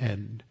foul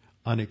and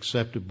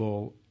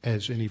unacceptable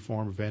as any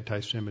form of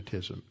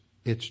anti-Semitism.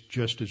 It's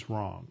just as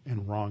wrong,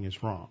 and wrong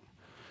is wrong.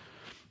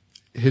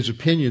 His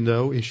opinion,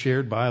 though, is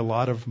shared by a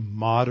lot of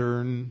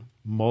modern,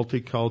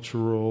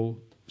 multicultural,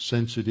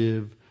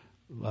 sensitive,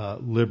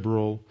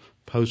 liberal,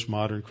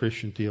 postmodern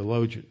Christian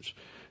theologians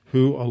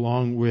who,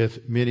 along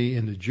with many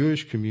in the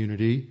Jewish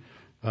community,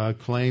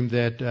 claim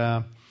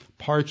that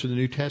parts of the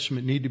New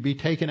Testament need to be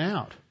taken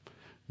out.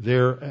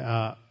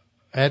 They're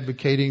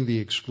advocating the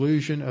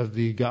exclusion of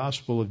the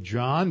Gospel of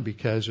John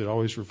because it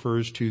always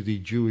refers to the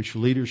Jewish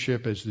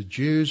leadership as the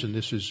Jews, and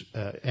this is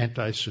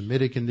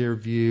anti-Semitic in their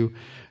view.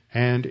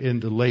 And in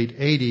the late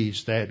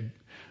 80s, that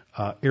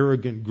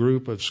arrogant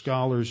group of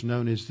scholars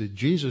known as the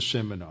Jesus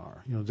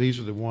Seminar. These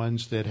are the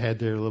ones that had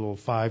their little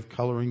 5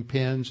 coloring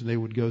pens, and they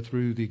would go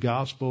through the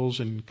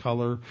Gospels and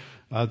color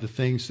the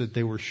things that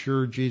they were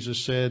sure Jesus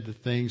said, the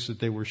things that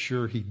they were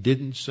sure he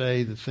didn't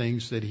say, the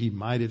things that he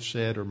might have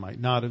said or might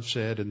not have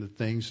said, and the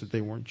things that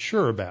they weren't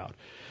sure about.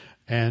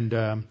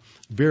 And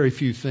very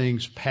few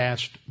things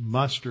passed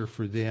muster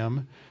for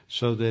them,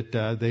 so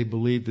that they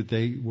believed that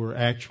they were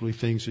actually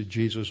things that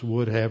Jesus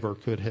would have or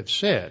could have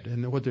said.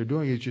 And what they're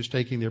doing is just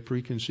taking their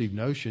preconceived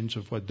notions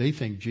of what they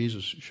think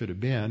Jesus should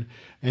have been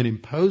and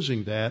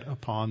imposing that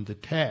upon the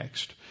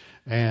text.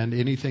 And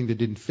anything that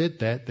didn't fit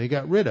that, they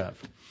got rid of.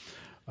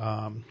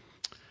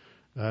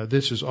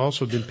 This has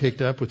also been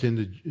picked up within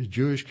the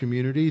Jewish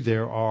community.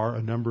 There are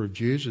a number of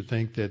Jews that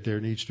think that there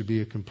needs to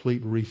be a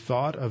complete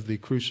rethought of the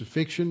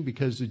crucifixion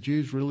because the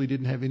Jews really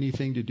didn't have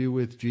anything to do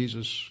with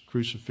Jesus'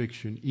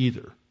 crucifixion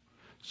either.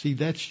 See,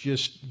 that's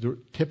just the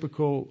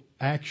typical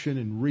action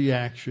and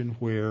reaction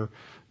where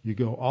you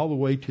go all the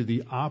way to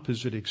the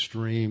opposite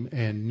extreme,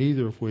 and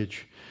neither of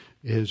which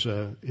is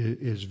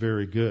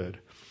very good.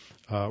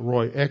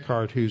 Roy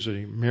Eckhart, who's an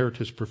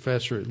emeritus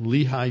professor at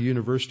Lehigh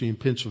University in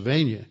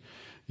Pennsylvania,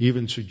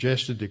 even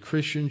suggested that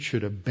Christians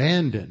should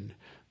abandon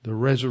the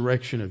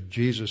resurrection of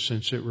Jesus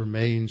since it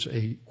remains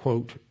a,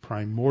 quote,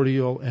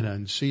 primordial and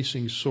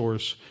unceasing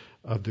source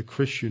of the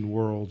Christian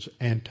world's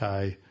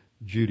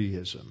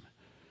anti-Judaism.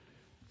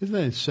 Isn't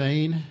that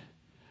insane?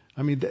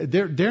 I mean,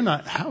 they're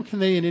not, how can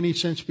they in any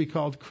sense be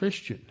called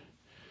Christian?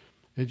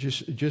 It's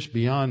just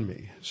beyond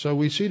me. So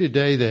we see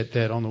today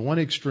that on the one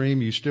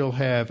extreme you still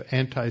have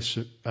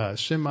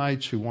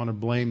anti-Semites who want to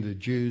blame the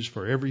Jews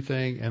for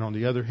everything, and on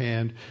the other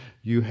hand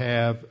you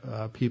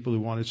have people who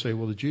want to say,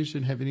 well, the Jews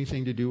didn't have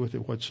anything to do with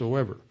it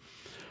whatsoever.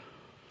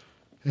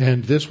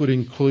 And this would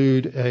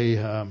include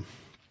a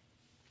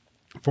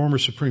former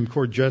Supreme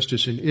Court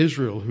justice in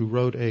Israel who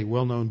wrote a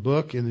well-known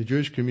book in the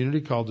Jewish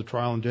community called The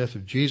Trial and Death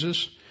of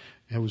Jesus.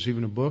 It was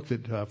even a book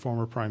that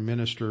former Prime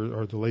Minister,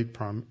 or the late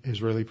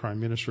Israeli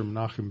Prime Minister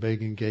Menachem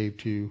Begin gave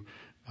to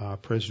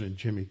President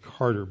Jimmy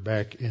Carter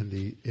back in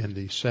the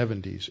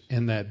 70s.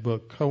 In that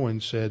book, Cohen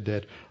said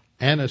that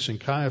Annas and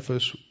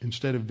Caiaphas,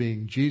 instead of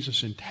being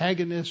Jesus'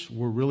 antagonists,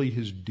 were really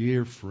his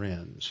dear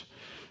friends,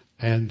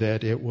 and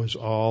that it was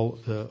all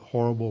the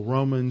horrible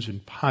Romans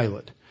and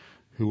Pilate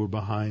who were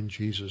behind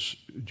Jesus'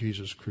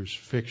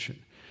 crucifixion.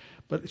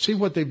 But see,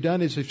 what they've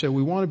done is they've said,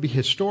 we want to be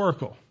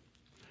historical,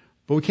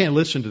 but we can't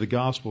listen to the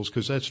Gospels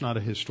because that's not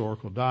a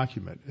historical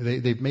document.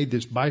 They've made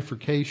this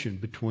bifurcation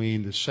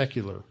between the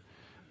secular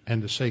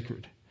and the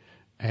sacred.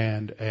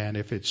 And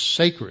if it's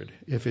sacred,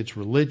 if it's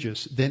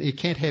religious, then it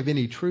can't have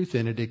any truth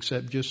in it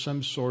except just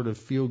some sort of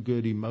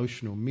feel-good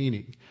emotional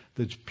meaning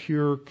that's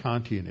pure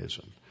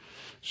Kantianism.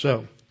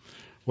 So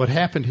what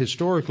happened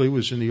historically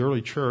was in the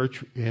early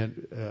church,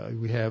 and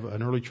we have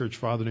an early church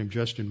father named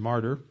Justin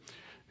Martyr,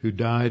 who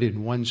died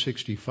in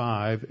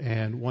 165,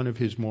 and one of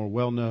his more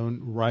well-known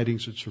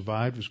writings that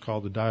survived was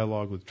called the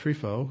Dialogue with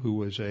Trypho, who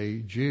was a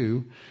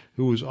Jew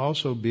who was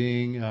also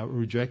being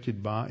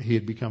rejected he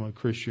had become a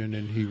Christian,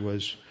 and he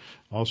was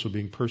also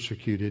being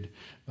persecuted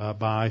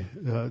by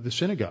the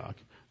synagogue.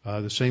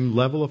 The same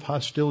level of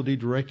hostility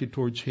directed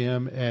towards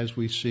him as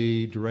we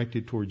see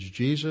directed towards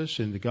Jesus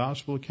in the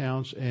gospel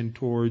accounts and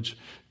towards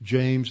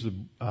James,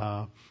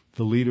 the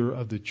leader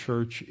of the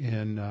church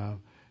in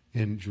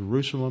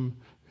Jerusalem,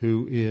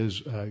 who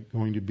is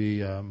going to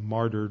be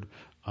martyred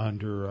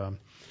under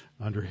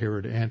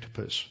Herod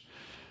Antipas.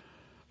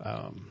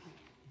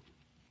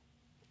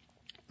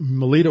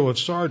 Melito of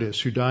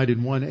Sardis, who died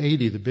in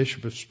 180, the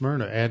bishop of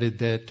Smyrna, added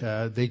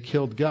that they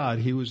killed God.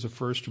 He was the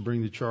first to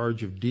bring the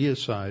charge of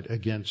deicide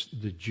against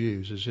the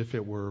Jews, as if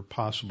it were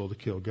possible to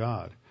kill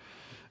God.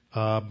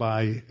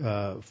 By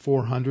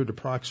 400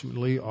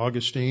 approximately,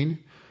 Augustine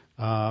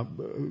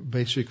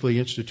basically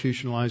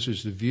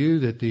institutionalizes the view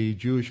that the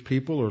Jewish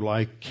people are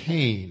like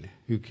Cain,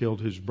 who killed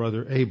his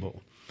brother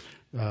Abel.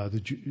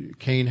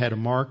 Cain had a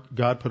mark.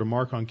 God put a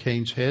mark on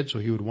Cain's head so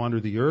he would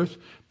wander the earth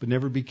but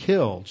never be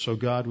killed. So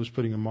God was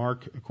putting a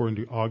mark, according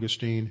to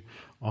Augustine,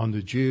 on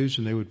the Jews,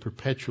 and they would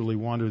perpetually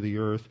wander the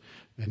earth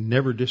and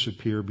never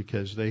disappear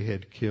because they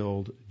had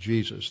killed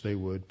Jesus. They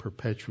would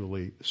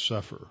perpetually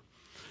suffer.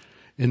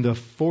 In the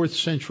 4th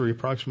century,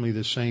 approximately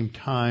the same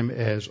time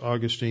as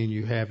Augustine,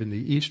 you have in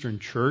the Eastern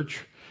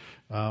Church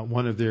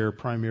one of their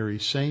primary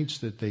saints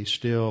that they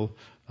still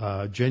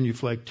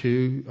genuflect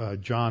to,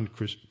 John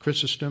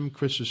Chrysostom.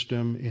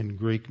 Chrysostom in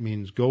Greek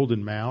means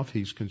golden mouth.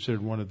 He's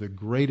considered one of the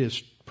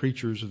greatest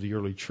preachers of the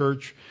early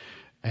church,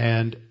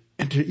 and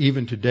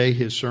even today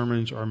his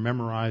sermons are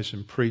memorized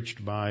and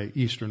preached by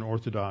Eastern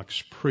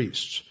Orthodox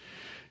priests.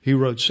 He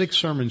wrote 6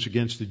 sermons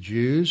against the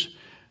Jews,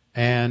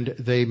 and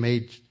they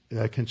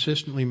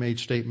consistently made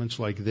statements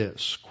like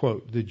this,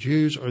 quote, "The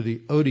Jews are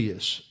the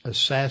odious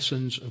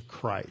assassins of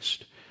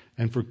Christ.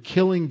 And for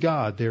killing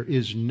God, there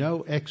is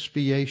no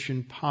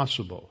expiation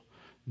possible,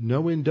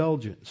 no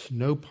indulgence,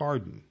 no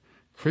pardon.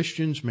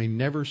 Christians may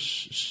never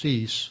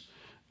cease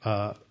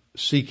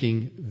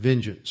seeking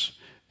vengeance,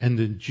 and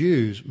the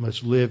Jews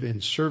must live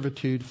in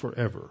servitude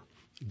forever.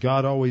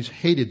 God always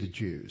hated the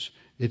Jews.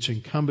 It's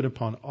incumbent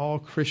upon all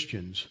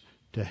Christians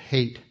to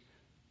hate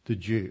the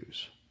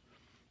Jews."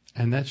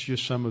 And that's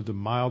just some of the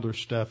milder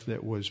stuff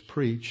that was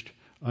preached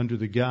under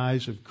the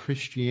guise of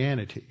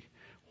Christianity.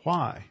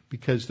 Why?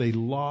 Because they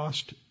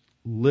lost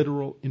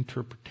literal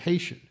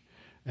interpretation.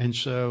 And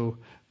so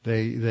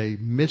they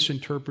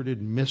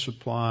misinterpreted,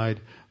 misapplied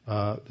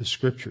the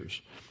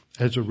scriptures.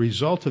 As a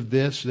result of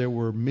this, there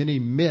were many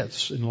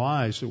myths and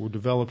lies that were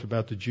developed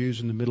about the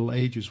Jews in the Middle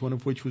Ages, one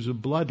of which was a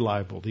blood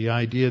libel, the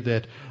idea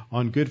that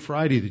on Good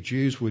Friday the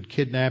Jews would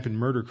kidnap and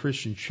murder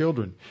Christian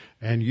children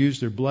and use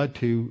their blood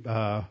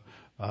to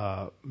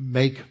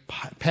make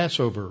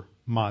Passover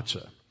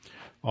matzah.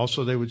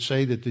 Also, they would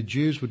say that the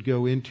Jews would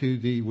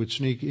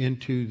sneak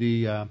into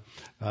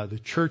the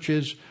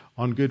churches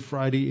on Good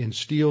Friday and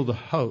steal the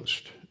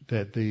host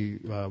that the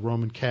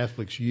Roman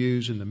Catholics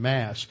use in the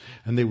Mass,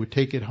 and they would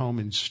take it home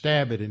and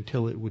stab it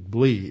until it would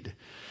bleed.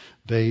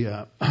 They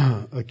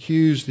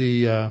accused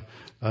the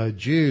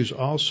Jews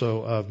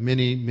also of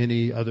many,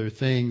 many other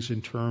things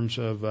in terms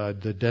of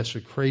the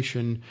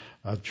desecration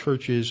of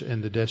churches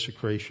and the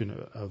desecration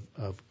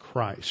of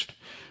Christ.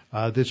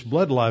 This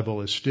blood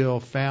libel is still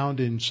found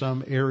in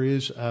some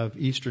areas of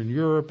Eastern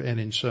Europe and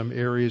in some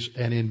areas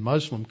and in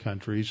Muslim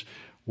countries,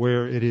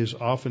 where it is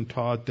often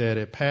taught that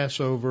at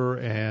Passover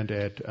and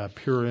at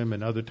Purim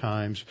and other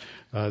times,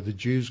 the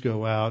Jews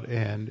go out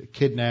and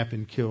kidnap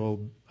and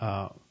kill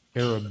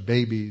Arab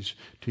babies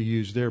to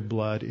use their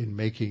blood in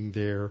making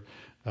their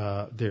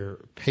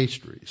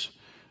pastries.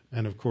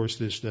 And of course,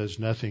 this does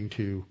nothing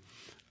to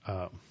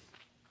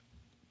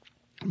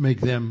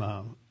make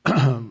them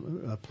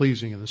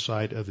pleasing in the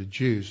sight of the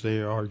Jews.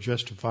 They are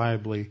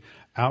justifiably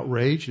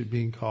outraged at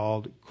being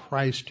called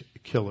Christ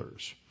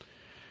killers.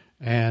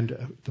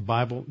 And the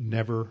Bible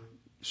never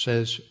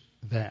says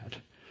that.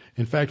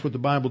 In fact, what the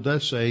Bible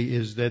does say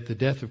is that the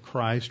death of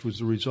Christ was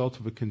the result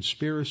of a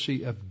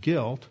conspiracy of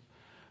guilt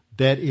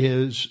that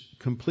is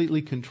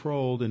completely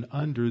controlled and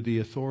under the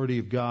authority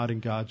of God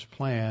and God's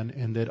plan,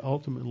 and that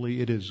ultimately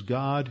it is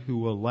God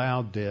who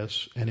allowed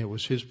this, and it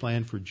was His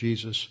plan for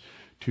Jesus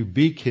to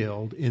be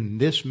killed in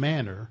this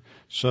manner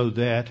so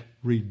that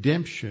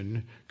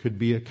redemption could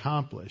be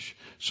accomplished.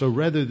 So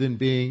rather than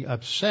being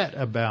upset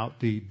about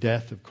the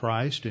death of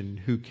Christ and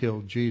who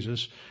killed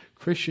Jesus,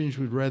 Christians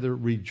would rather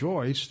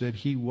rejoice that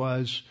He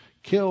was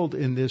killed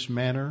in this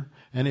manner,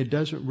 and it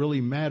doesn't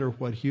really matter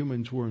what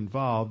humans were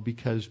involved,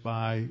 because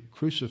by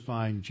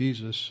crucifying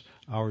Jesus,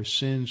 our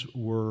sins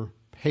were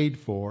paid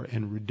for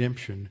and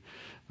redemption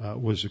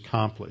was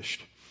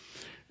accomplished.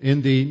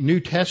 In the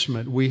New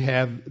Testament, we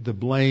have the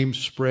blame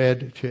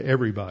spread to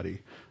everybody.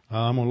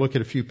 I'm going to look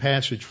at a few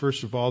passages,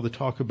 first of all, that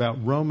talk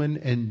about Roman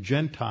and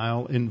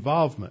Gentile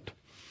involvement.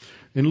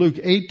 In Luke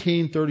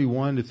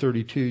 18:31 to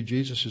 32,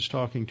 Jesus is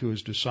talking to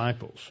His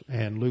disciples,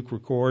 and Luke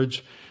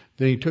records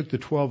that He took the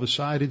 12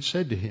 aside and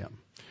said to him,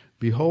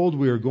 Behold,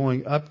 we are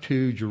going up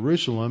to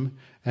Jerusalem,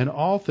 and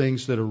all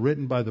things that are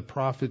written by the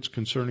prophets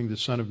concerning the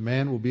Son of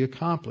Man will be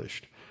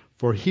accomplished.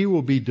 For he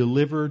will be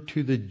delivered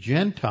to the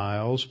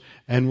Gentiles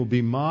and will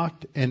be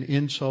mocked and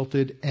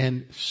insulted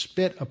and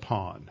spit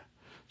upon.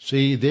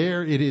 See,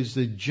 there it is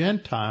the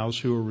Gentiles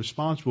who are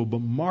responsible,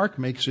 but Mark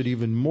makes it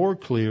even more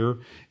clear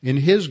in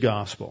his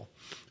gospel.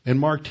 In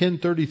Mark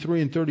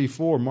 10:33 and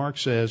 34, Mark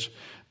says,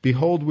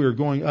 Behold, we are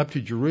going up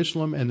to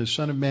Jerusalem, and the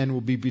Son of Man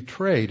will be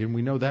betrayed. And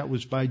we know that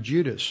was by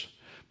Judas.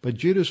 But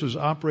Judas was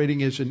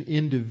operating as an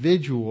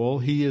individual.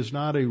 He is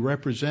not a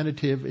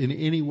representative in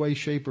any way,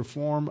 shape, or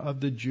form of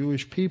the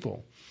Jewish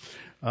people.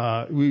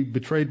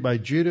 Betrayed by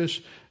Judas.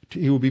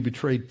 He will be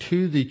betrayed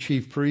to the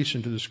chief priests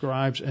and to the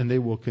scribes, and they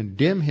will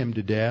condemn him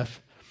to death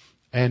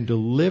and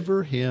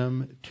deliver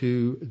him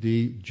to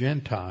the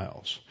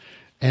Gentiles.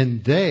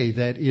 And they,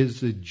 that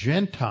is the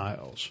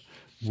Gentiles,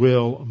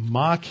 will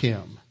mock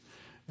him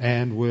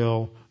and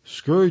will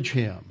scourge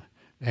him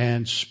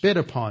and spit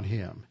upon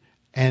him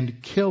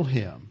and kill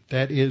him.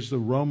 That is the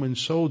Roman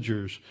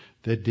soldiers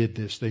that did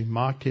this. They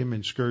mocked him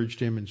and scourged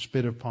him and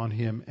spit upon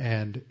him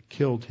and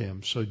killed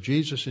him. So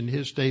Jesus in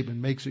his statement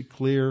makes it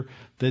clear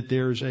that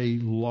there's a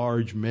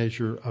large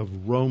measure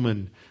of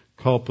Roman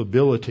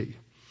culpability.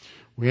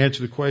 We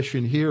answer the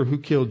question here, who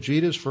killed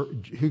Jesus?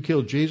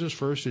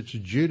 First it's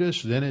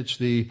Judas, then it's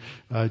the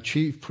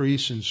chief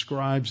priests and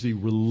scribes, the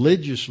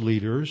religious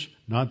leaders,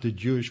 not the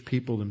Jewish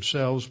people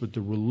themselves, but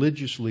the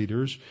religious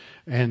leaders.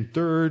 And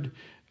third,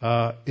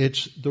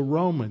 it's the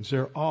Romans.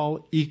 They're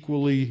all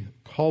equally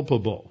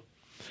culpable.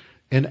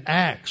 In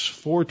Acts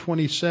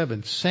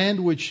 4:27,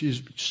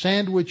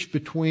 sandwiched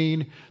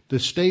between the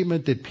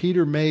statement that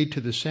Peter made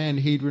to the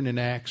Sanhedrin in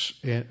Acts,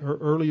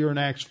 earlier in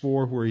Acts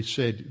 4, where he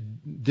said,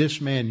 "This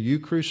man you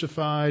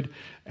crucified,"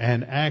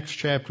 and Acts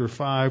chapter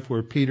 5,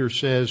 where Peter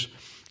says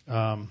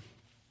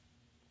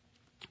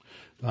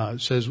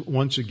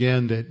once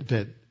again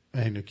that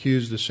and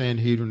accused the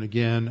Sanhedrin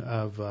again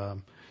of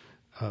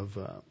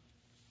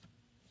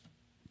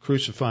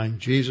crucifying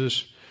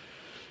Jesus.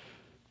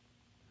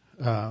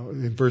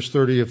 In verse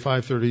 30 of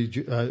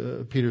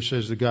 5:30, Peter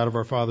says, "The God of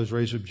our fathers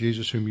raised up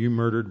Jesus, whom you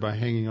murdered by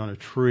hanging on a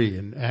tree."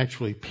 And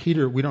actually,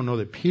 we don't know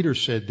that Peter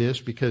said this,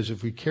 because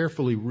if we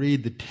carefully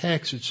read the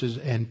text, it says,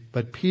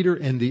 but Peter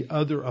and the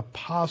other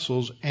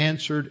apostles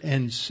answered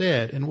and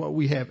said. And what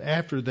we have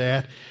after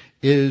that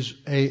is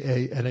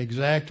an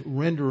exact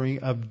rendering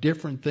of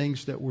different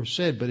things that were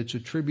said, but it's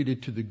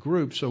attributed to the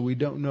group, so we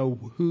don't know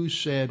who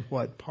said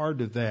what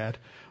part of that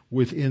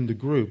within the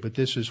group, but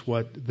this is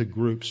what the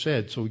group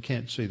said. So we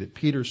can't say that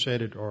Peter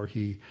said it or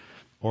he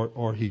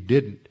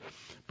didn't.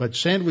 But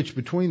sandwiched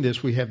between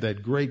this, we have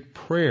that great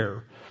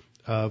prayer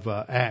of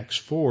Acts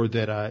 4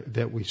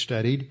 that we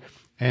studied.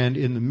 And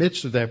in the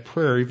midst of that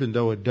prayer, even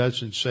though it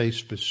doesn't say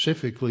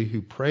specifically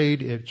who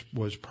prayed, it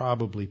was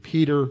probably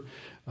Peter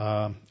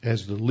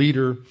as the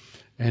leader.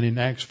 And in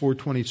Acts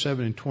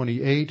 4:27 and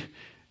 28,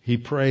 he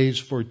prays,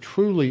 "For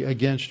truly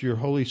against your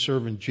holy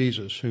servant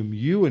Jesus, whom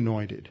you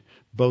anointed,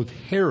 both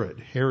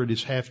Herod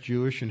is half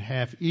Jewish and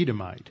half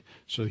Edomite,"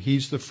 so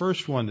he's the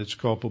first one that's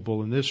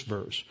culpable in this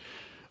verse,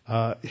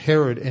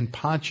 Herod and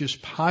Pontius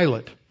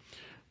Pilate,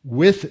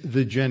 with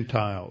the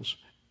Gentiles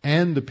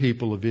and the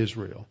people of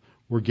Israel,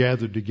 were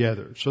gathered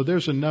together. So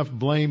there's enough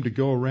blame to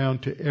go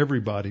around to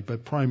everybody,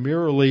 but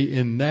primarily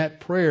in that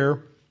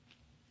prayer,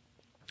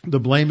 the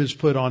blame is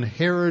put on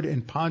Herod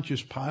and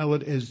Pontius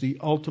Pilate as the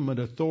ultimate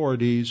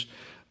authorities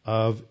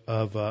of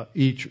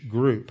each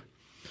group.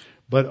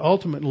 But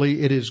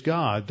ultimately, it is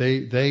God.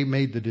 They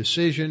made the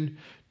decision,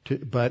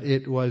 but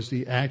it was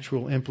the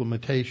actual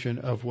implementation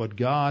of what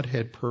God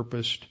had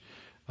purposed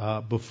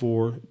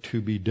before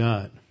to be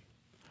done.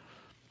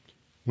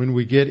 When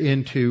we get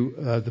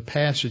into the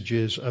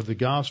passages of the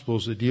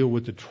Gospels that deal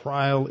with the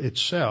trial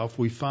itself,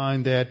 we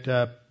find that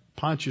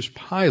Pontius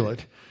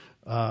Pilate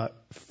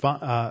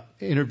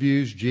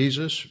interviews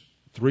Jesus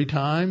 3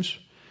 times.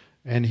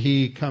 And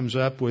he comes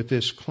up with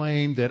this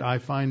claim that I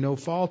find no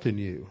fault in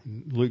you.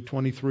 Luke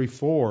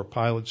 23:4,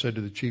 Pilate said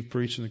to the chief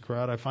priests in the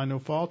crowd, I find no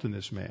fault in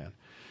this man.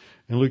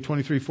 In Luke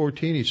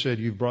 23:14, he said,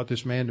 you've brought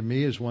this man to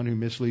me as one who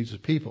misleads the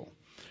people.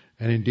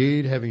 And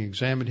indeed, having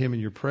examined him in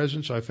your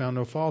presence, I found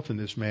no fault in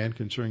this man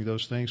concerning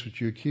those things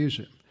which you accuse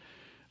him.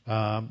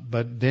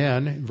 But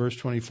then, in verse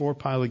 24,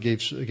 Pilate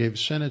gave a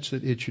sentence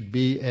that it should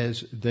be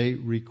as they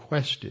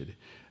requested.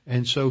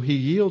 And so he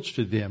yields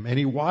to them, and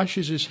he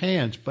washes his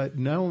hands, but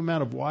no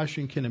amount of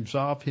washing can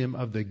absolve him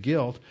of the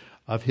guilt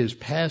of his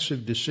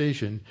passive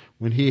decision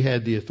when he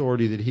had the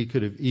authority that he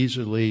could have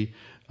easily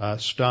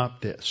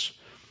stopped this.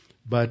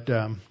 But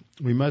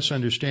we must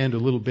understand a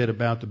little bit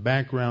about the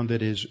background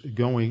that is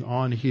going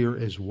on here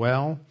as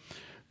well.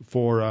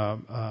 For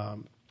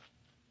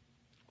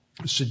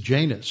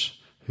Sejanus,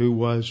 who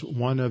was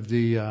one of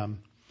the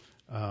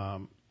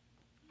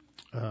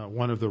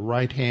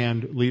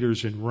right-hand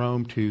leaders in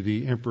Rome to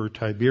the Emperor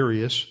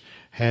Tiberius,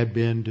 had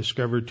been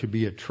discovered to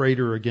be a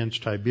traitor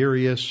against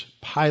Tiberius.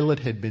 Pilate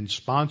had been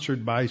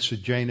sponsored by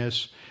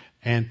Sejanus,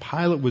 And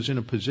Pilate was in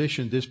a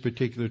position this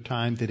particular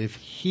time that if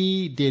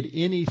he did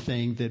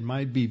anything that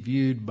might be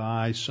viewed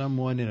by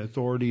someone in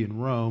authority in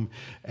Rome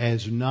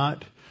as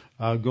not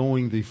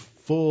going the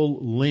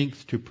full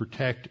length to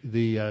protect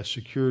the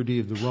security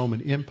of the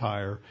Roman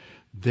Empire,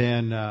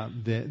 then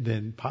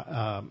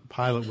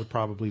Pilate would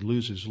probably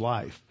lose his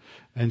life.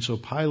 And so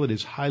Pilate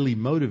is highly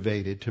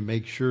motivated to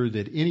make sure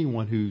that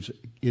anyone who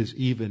is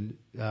even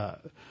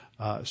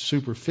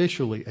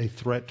superficially a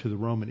threat to the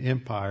Roman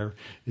Empire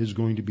is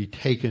going to be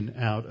taken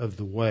out of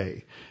the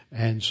way.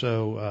 And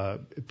so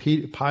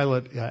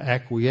Pilate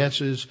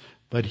acquiesces,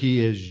 but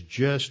he is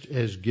just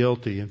as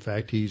guilty. In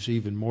fact, he's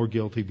even more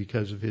guilty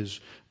because of his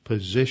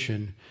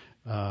position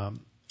of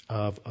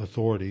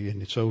authority.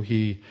 And so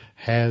he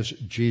has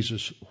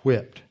Jesus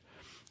whipped.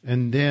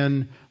 And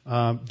then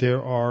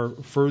there are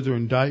further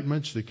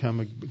indictments that come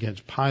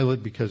against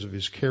Pilate because of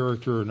his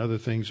character and other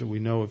things that we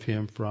know of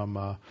him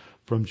from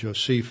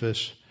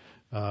Josephus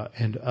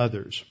and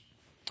others.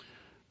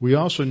 We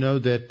also know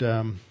that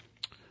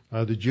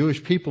the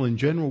Jewish people in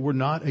general were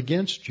not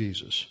against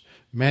Jesus.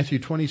 Matthew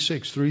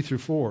 26,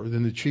 3-4.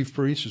 Then the chief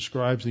priests, the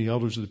scribes, and the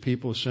elders of the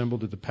people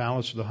assembled at the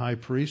palace of the high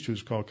priest, who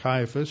was called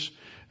Caiaphas,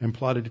 and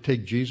plotted to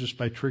take Jesus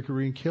by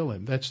trickery and kill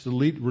him. That's the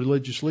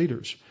religious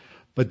leaders.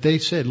 But they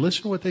said,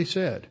 listen to what they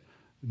said,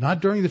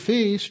 not during the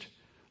feast,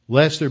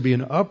 lest there be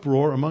an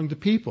uproar among the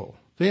people.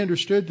 They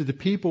understood that the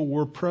people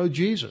were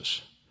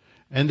pro-Jesus,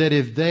 and that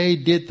if they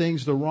did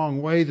things the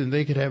wrong way, then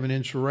they could have an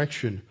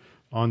insurrection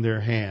on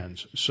their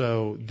hands.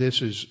 So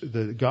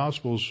the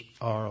Gospels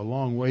are a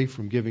long way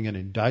from giving an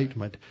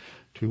indictment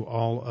to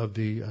all of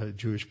the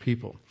Jewish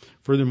people.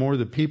 Furthermore,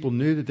 the people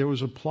knew that there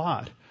was a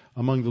plot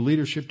among the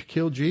leadership to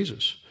kill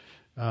Jesus.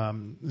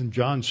 In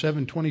John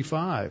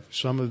 7:25,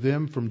 some of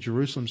them from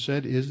Jerusalem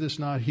said, "Is this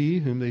not he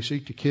whom they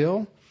seek to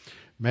kill?"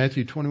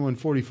 Matthew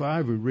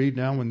 21:45, we read,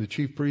 "Now when the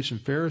chief priests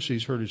and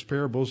Pharisees heard his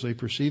parables, they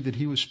perceived that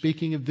he was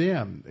speaking of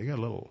them." They got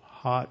a little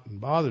hot and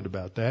bothered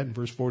about that. In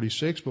verse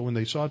 46, "But when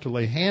they sought to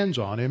lay hands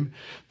on him,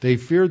 they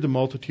feared the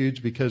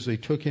multitudes because they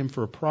took him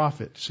for a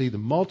prophet." See, the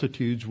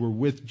multitudes were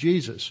with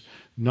Jesus,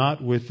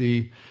 not with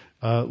the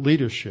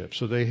leadership.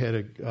 So they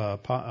had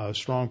a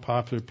strong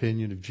popular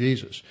opinion of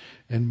Jesus.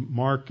 And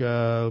Mark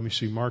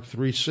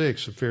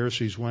 3:6, the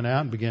Pharisees went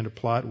out and began to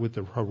plot with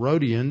the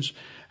Herodians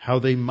how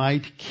they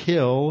might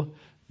kill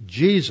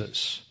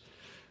Jesus.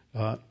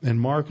 In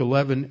Mark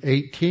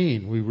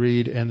 11:18, we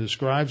read, "And the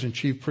scribes and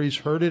chief priests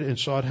heard it and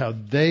sought how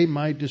they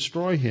might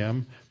destroy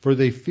him, for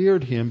they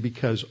feared him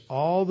because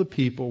all the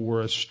people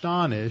were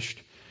astonished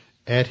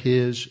at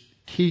his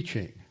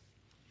teaching."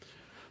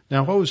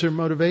 Now, what was their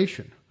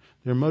motivation?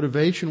 Their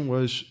motivation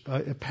was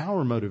a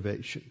power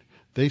motivation.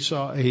 They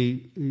saw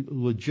a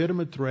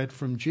legitimate threat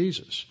from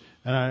Jesus.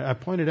 And I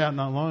pointed out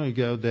not long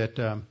ago that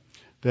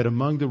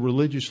among the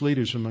religious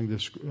leaders, among the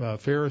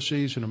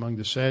Pharisees and among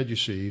the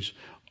Sadducees,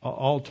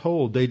 all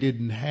told, they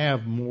didn't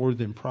have more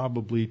than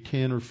probably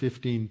 10 or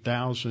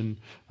 15,000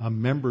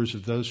 members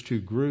of those two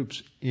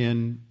groups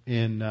in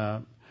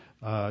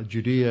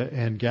Judea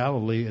and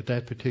Galilee at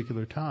that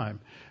particular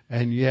time.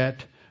 And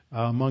yet,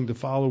 among the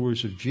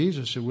followers of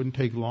Jesus, it wouldn't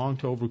take long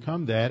to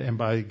overcome that.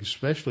 And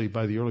especially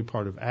by the early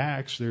part of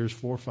Acts, there's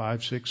 4,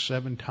 5, 6,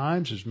 7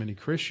 times as many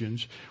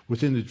Christians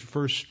within the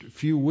first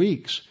few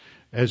weeks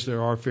as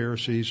there are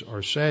Pharisees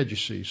or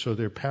Sadducees. So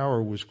their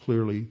power was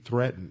clearly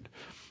threatened.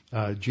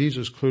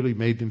 Jesus clearly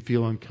made them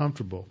feel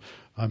uncomfortable.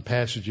 On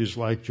passages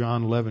like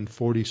John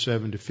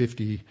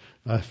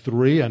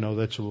 11:47-53, I know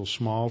that's a little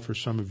small for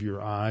some of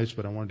your eyes,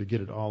 but I wanted to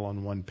get it all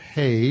on one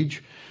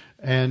page.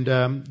 And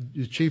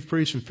the chief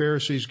priests and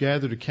Pharisees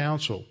gathered a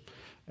council,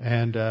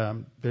 and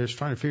they're just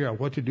trying to figure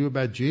out what to do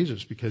about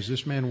Jesus, because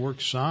this man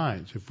works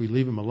signs. If we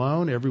leave him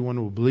alone,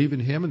 everyone will believe in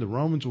him, and the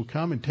Romans will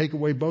come and take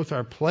away both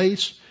our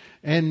place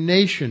and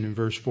nation, in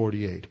verse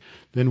 48.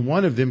 Then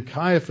one of them,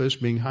 Caiaphas,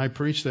 being high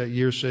priest that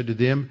year, said to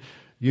them,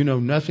 "You know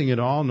nothing at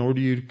all, nor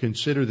do you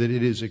consider that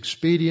it is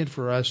expedient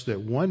for us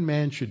that one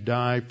man should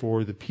die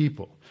for the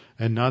people,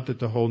 and not that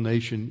the whole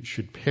nation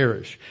should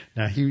perish."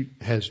 Now, he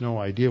has no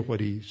idea what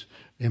he's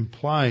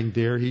implying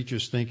there. He's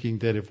just thinking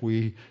that if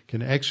we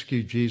can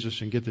execute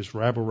Jesus and get this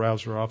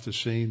rabble-rouser off the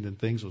scene, then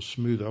things will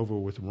smooth over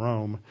with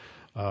Rome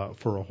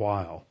for a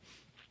while.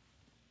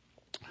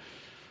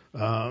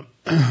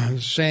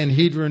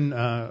 Sanhedrin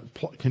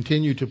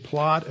continued to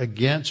plot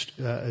against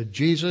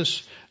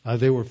Jesus.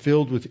 They were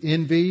filled with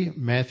envy.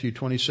 Matthew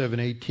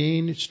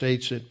 27:18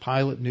 states that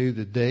Pilate knew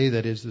that they,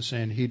 that is the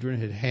Sanhedrin,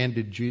 had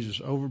handed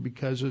Jesus over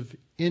because of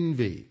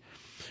envy.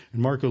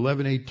 In Mark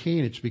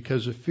 11:18, it's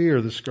because of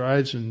fear. The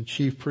scribes and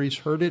chief priests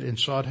heard it and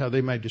sought how they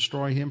might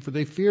destroy him, for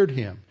they feared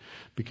him,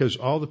 because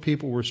all the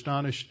people were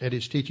astonished at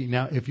his teaching.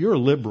 Now, if you're a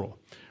liberal,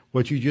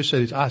 what you just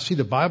said is, see,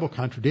 the Bible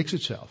contradicts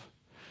itself.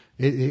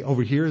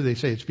 Over here they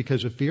say it's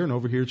because of fear, and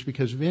over here it's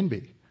because of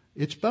envy.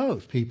 It's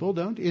both, people.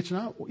 It's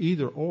not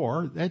either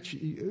or.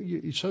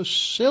 It's so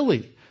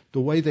silly the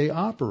way they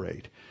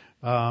operate.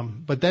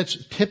 But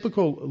that's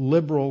typical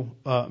liberal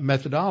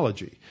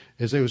methodology,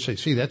 as they would say,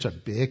 see, that's a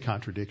big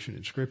contradiction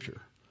in Scripture.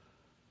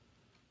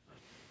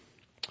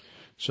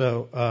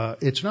 So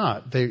it's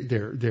not.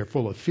 They're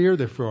full of fear.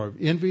 They're full of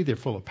envy. They're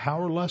full of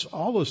power lust.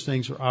 All those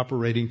things are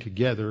operating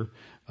together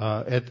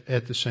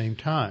at the same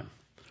time.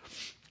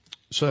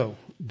 So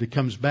it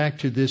comes back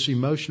to this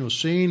emotional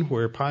scene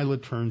where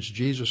Pilate turns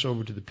Jesus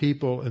over to the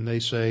people, and they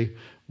say,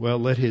 "Well,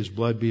 let his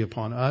blood be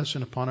upon us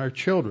and upon our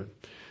children."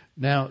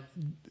 Now,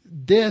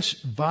 this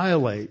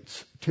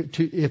violates.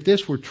 If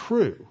this were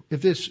true,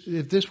 if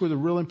this were the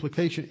real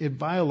implication, it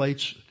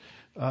violates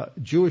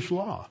Jewish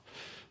law.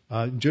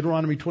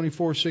 Deuteronomy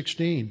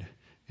 24:16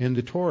 in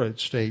the Torah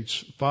it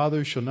states,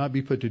 "Fathers shall not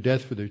be put to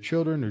death for their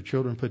children, or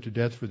children put to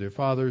death for their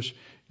fathers.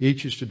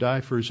 Each is to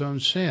die for his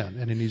own sin."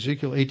 And in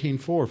Ezekiel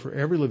 18:4, "For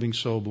every living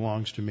soul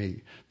belongs to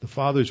me. The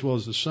father as well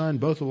as the son,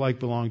 both alike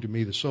belong to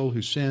me. The soul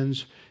who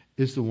sins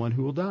is the one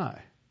who will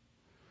die."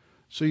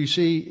 So you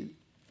see,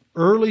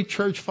 early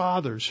church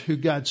fathers who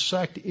got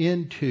sucked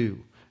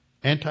into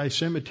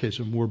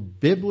anti-Semitism were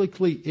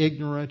biblically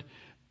ignorant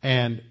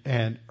and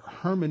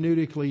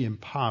hermeneutically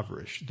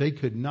impoverished. They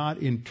could not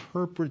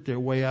interpret their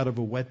way out of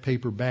a wet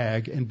paper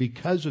bag, and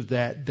because of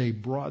that, they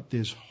brought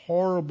this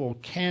horrible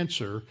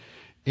cancer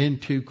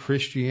into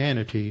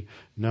Christianity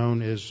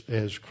known as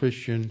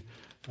Christian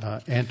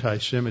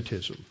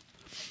anti-Semitism.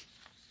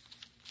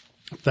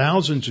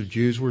 Thousands of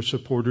Jews were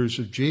supporters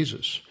of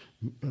Jesus.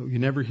 You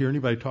never hear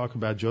anybody talk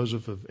about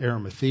Joseph of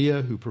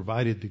Arimathea, who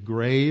provided the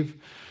grave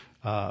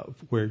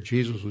where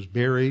Jesus was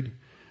buried.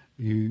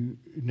 You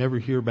never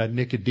hear about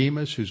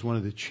Nicodemus, who's one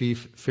of the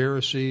chief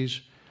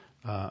Pharisees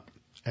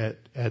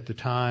at the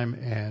time,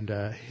 and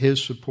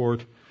his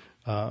support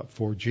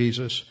for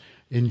Jesus.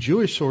 In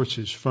Jewish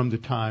sources from the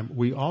time,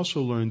 we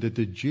also learn that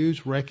the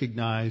Jews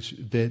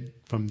recognized that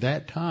from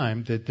that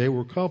time that they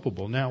were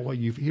culpable. Now, what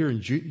you hear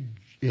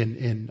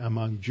in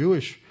among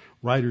Jewish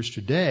writers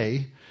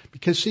today,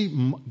 because see,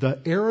 the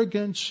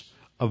arrogance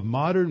of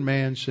modern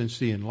man since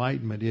the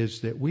Enlightenment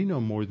is that we know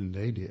more than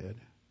they did.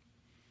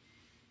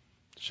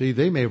 See,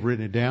 they may have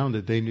written it down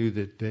that they knew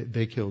that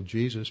they killed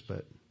Jesus,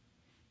 but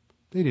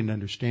they didn't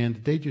understand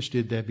that they just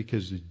did that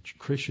because the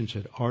Christians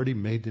had already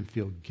made them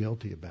feel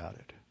guilty about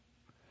it.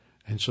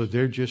 And so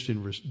they're just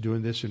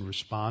doing this in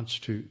response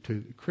to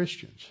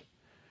Christians.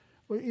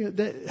 Well,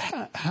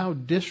 how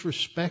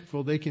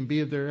disrespectful they can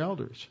be of their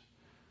elders.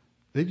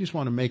 They just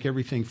want to make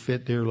everything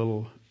fit their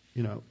little,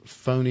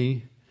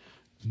 phony,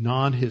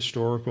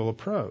 non-historical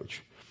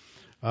approach.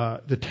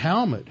 The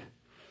Talmud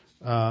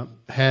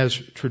has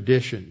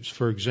traditions.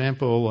 For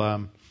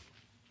example,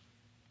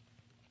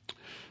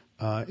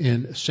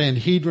 in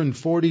Sanhedrin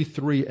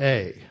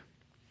 43a,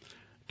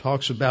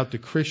 talks about the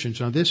Christians.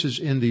 Now, this is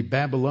in the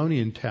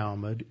Babylonian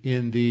Talmud.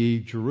 In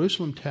the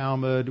Jerusalem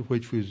Talmud,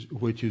 which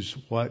is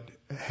what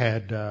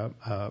had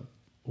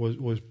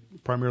was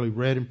primarily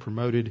read and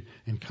promoted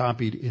and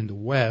copied in the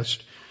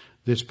West,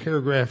 this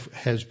paragraph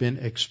had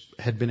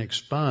been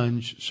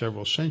expunged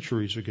several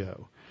centuries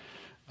ago.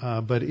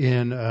 But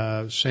in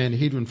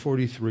Sanhedrin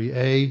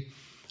 43a,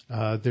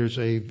 there's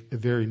a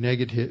very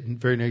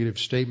negative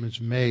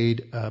statements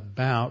made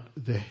about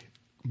the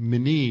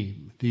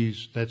Minim.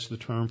 That's the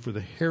term for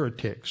the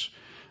heretics,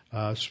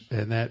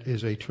 and that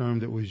is a term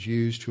that was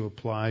used to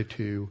apply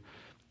to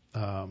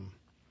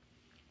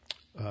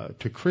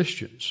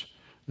Christians.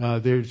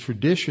 Their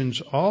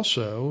traditions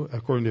also,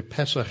 according to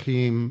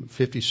Pesachim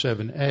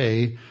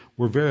 57a,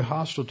 were very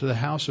hostile to the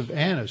house of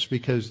Annas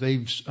because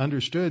they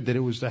understood that it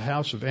was the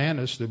house of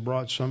Annas that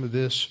brought some of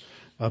this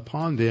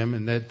upon them,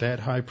 and that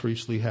high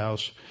priestly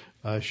house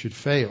should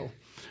fail.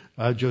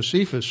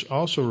 Josephus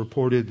also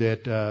reported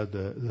that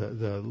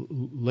the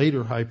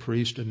later high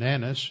priest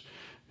Ananus,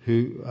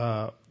 who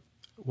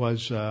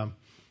was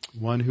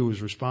one who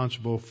was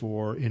responsible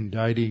for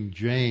indicting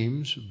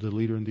James, the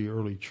leader in the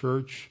early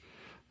church,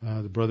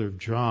 the brother of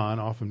John,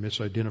 often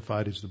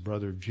misidentified as the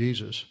brother of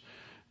Jesus,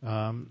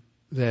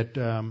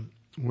 that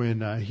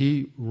when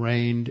he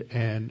reigned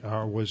and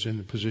was in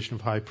the position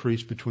of high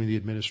priest between the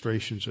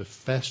administrations of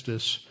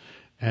Festus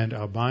and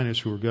Albinus,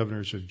 who were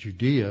governors of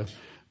Judea,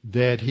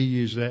 that he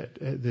used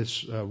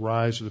this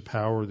rise of the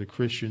power of the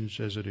Christians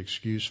as an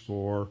excuse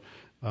for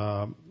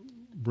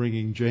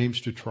bringing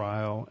James to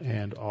trial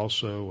and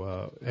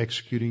also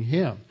executing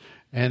him.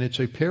 And it's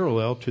a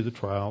parallel to the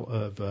trial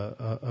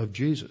of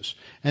Jesus.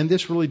 And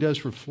this really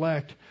does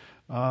reflect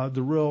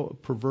the real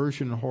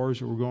perversion and horrors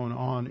that were going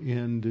on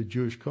in the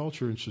Jewish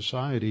culture and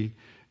society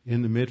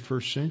in the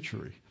mid-first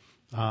century.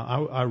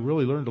 I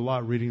really learned a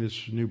lot reading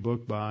this new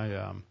book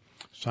by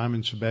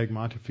Simon Sebag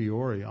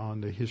Montefiore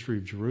on the history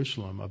of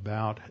Jerusalem,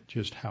 about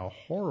just how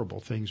horrible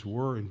things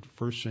were in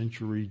first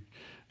century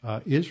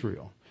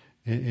Israel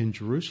in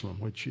Jerusalem,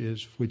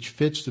 which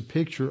fits the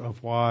picture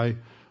of why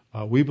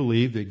we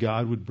believe that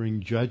God would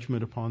bring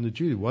judgment upon the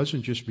Jews. It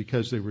wasn't just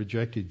because they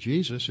rejected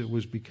Jesus. It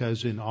was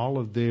because in all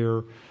of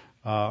their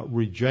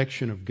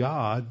rejection of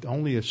God,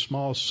 only a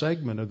small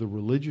segment of the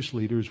religious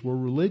leaders were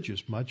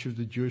religious. Much of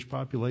the Jewish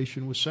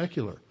population was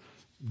secular,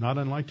 not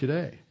unlike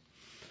today.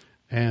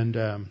 And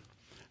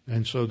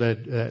so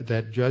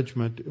that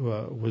judgment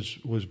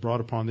was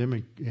brought upon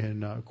them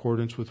in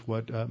accordance with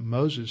what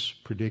Moses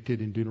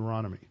predicted in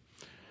Deuteronomy.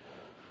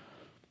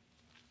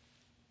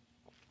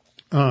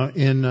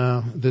 in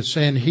the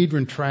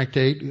Sanhedrin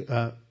Tractate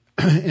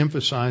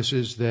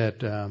emphasizes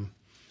that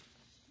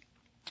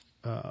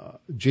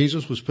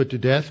Jesus was put to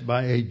death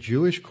by a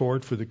Jewish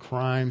court for the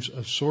crimes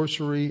of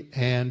sorcery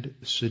and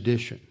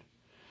sedition.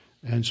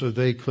 And so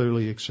they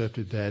clearly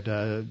accepted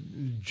that.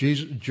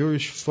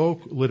 Jewish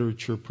folk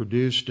literature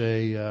produced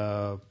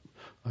an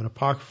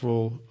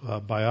apocryphal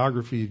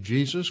biography of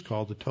Jesus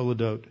called the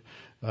Toledot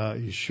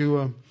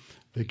Yeshua.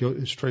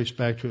 It's traced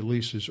back to at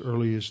least as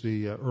early as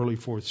the early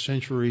 4th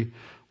century,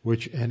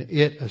 and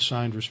it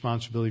assigned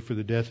responsibility for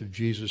the death of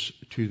Jesus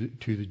to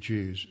the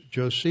Jews.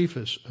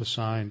 Josephus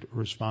assigned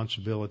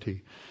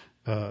responsibility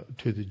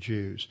to the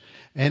Jews.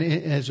 And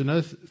as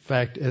another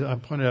fact, I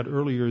pointed out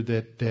earlier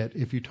that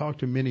if you talk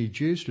to many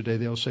Jews today,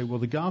 they'll say, well,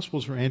 the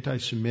Gospels are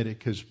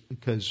anti-Semitic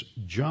because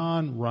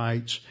John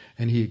writes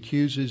and he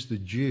accuses the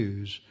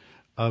Jews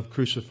of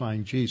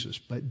crucifying Jesus.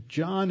 But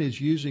John is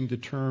using the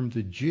term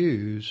the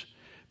Jews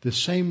the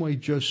same way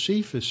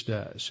Josephus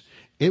does.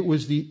 It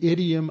was the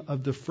idiom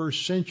of the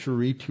first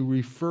century to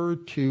refer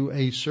to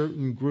a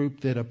certain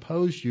group that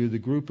opposed you, the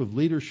group of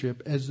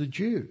leadership, as the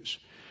Jews.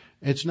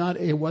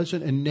 It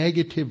wasn't a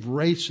negative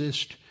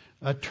racist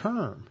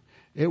term.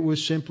 It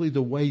was simply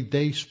the way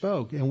they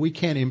spoke. And we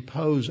can't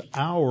impose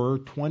our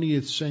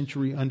 20th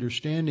century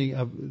understanding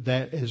of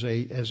that as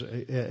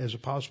a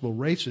possible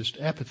racist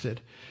epithet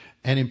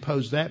and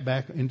impose that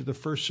back into the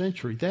first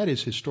century. That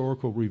is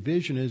historical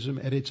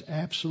revisionism at its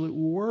absolute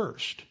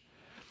worst.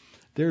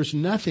 There's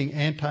nothing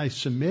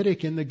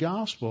anti-Semitic in the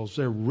Gospels.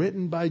 They're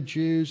written by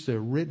Jews. They're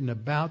written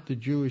about the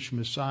Jewish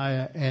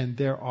Messiah, and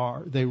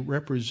they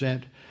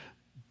represent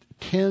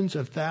tens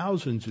of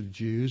thousands of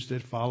Jews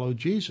that follow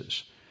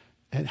Jesus.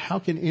 And how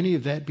can any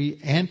of that be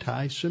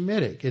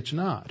anti-Semitic? It's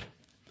not.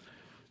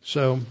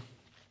 So,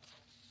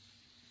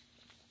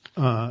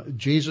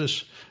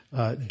 Jesus'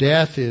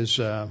 death is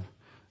at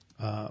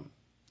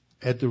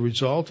the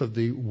result of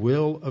the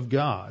will of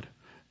God.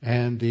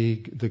 And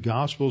the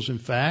Gospels, in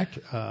fact,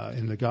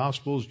 in the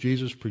Gospels,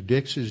 Jesus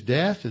predicts his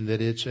death, and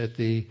that it's at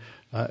the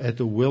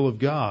will of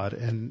God,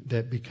 and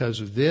that because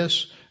of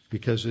this,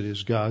 because it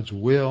is God's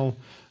will,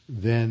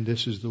 then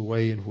this is the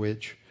way in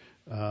which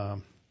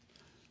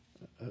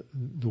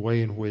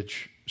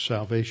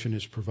salvation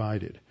is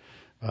provided.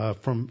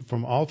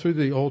 From all through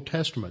the Old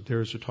Testament,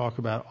 there is a talk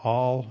about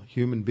all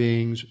human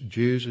beings,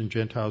 Jews and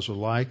Gentiles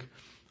alike,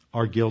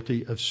 are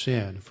guilty of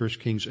sin. 1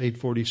 Kings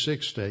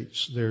 8:46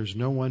 states, "There is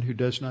no one who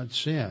does not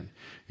sin."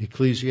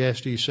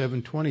 Ecclesiastes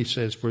 7:20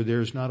 says, "For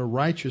there is not a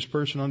righteous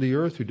person on the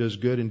earth who does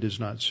good and does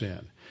not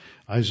sin."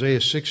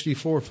 Isaiah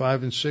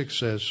 64:5 and 6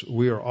 says,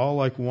 "We are all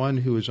like one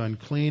who is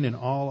unclean, and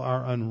all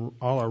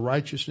our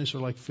righteousness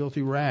are like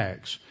filthy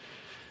rags."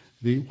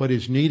 What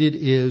is needed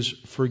is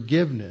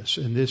forgiveness,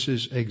 and this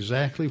is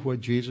exactly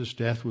what Jesus'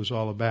 death was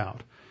all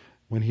about.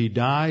 When he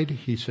died,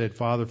 he said,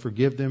 "Father,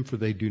 forgive them, for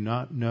they do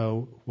not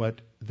know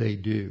what they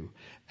do."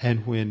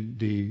 And when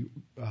the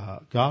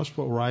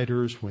gospel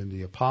writers, when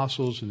the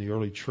apostles in the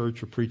early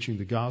church are preaching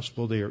the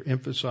gospel, they are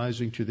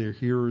emphasizing to their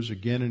hearers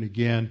again and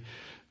again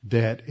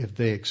that if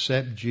they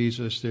accept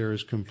Jesus, there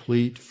is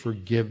complete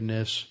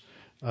forgiveness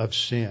of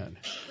sin.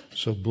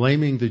 So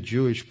blaming the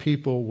Jewish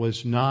people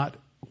was not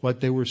what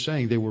they were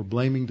saying. They were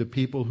blaming the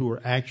people who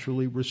were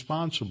actually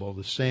responsible,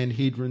 the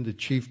Sanhedrin, the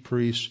chief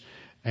priests,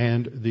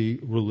 and the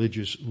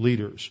religious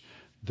leaders.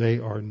 They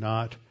are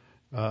not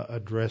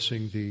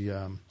addressing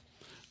the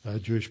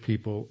Jewish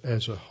people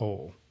as a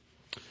whole.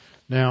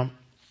 Now,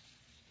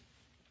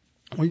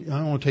 I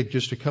want to take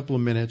just a couple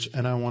of minutes,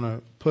 and I want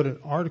to put an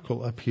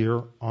article up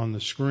here on the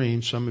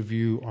screen. Some of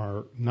you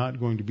are not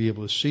going to be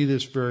able to see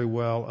this very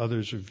well.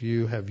 Others of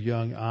you have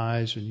young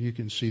eyes, and you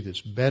can see this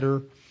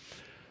better.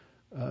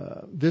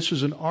 This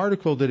is an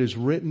article that is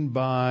written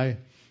by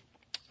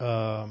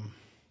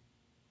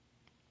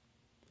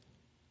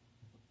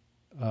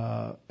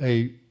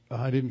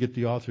I didn't get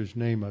the author's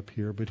name up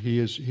here, but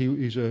he's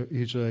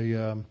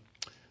a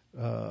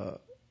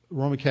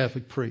Roman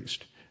Catholic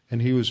priest,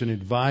 and he was an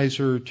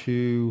advisor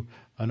to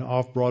an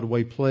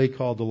off-Broadway play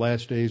called The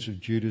Last Days of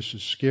Judas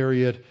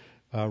Iscariot,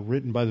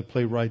 written by the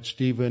playwright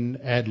Stephen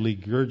Adly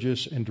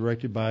Gurgis and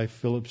directed by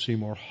Philip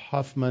Seymour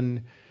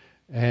Hoffman.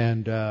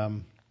 And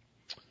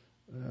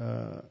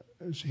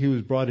he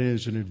was brought in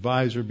as an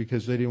advisor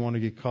because they didn't want to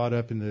get caught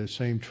up in the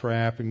same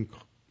trap and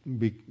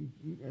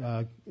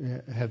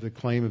have the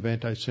claim of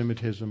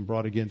anti-Semitism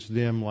brought against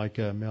them like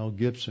Mel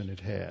Gibson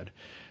had.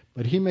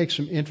 But he makes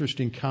some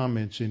interesting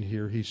comments in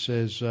here. He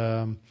says,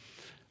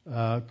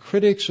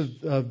 critics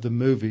of the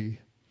movie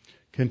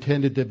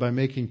contended that by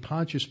making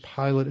Pontius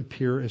Pilate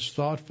appear as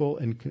thoughtful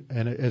and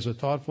as a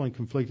thoughtful and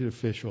conflicted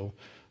official,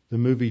 the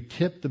movie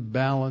tipped the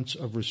balance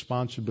of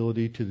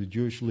responsibility to the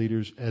Jewish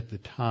leaders at the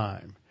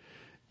time.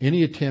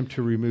 Any attempt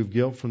to remove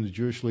guilt from the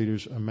Jewish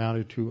leaders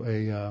amounted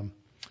to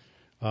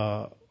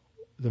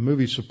the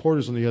movie's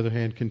supporters, on the other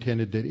hand,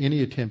 contended that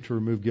any attempt to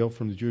remove guilt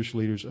from the Jewish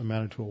leaders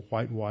amounted to a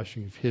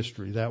whitewashing of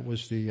history. That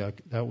was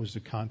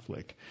the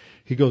conflict.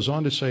 He goes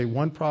on to say,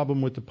 one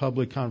problem with the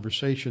public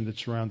conversation that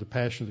surrounded the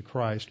Passion of the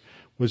Christ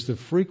was the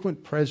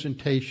frequent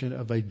presentation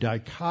of a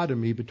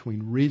dichotomy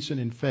between reason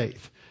and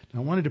faith. Now,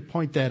 I wanted to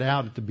point that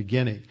out at the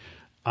beginning.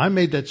 I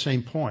made that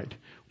same point.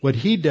 What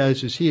he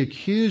does is he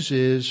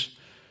accuses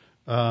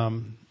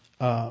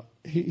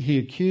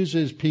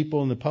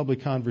people in the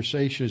public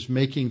conversation as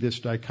making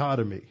this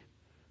dichotomy.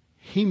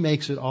 He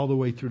makes it all the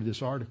way through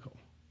this article.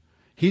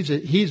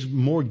 He's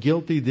more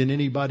guilty than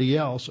anybody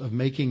else of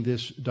making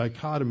this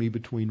dichotomy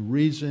between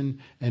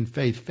reason and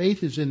faith.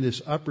 Faith is in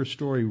this upper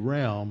story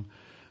realm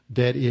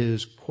that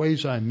is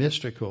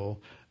quasi-mystical,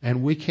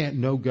 and we can't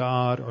know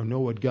God or know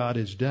what God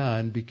has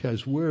done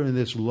because we're in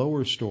this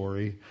lower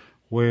story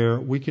where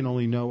we can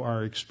only know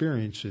our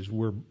experiences,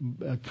 where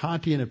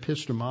Kantian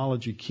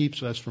epistemology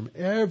keeps us from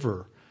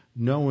ever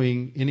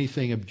knowing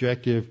anything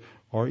objective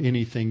or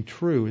anything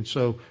true. And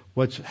so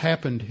what's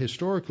happened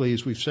historically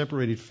is we've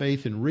separated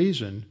faith and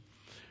reason,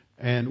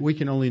 and we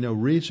can only know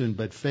reason,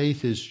 but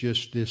faith is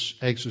just this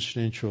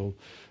existential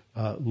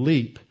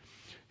leap.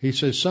 He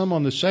says, some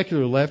on the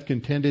secular left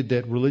contended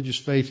that religious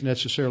faith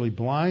necessarily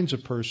blinds a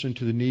person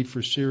to the need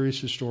for serious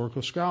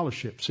historical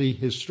scholarship. See,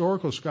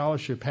 historical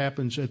scholarship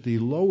happens at the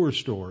lower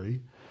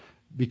story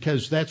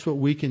because that's what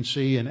we can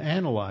see and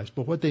analyze.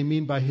 But what they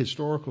mean by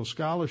historical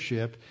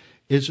scholarship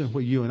isn't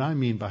what you and I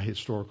mean by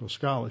historical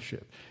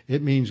scholarship.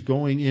 It means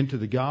going into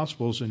the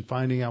Gospels and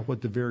finding out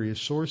what the various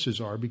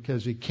sources are,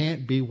 because it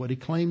can't be what he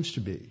claims to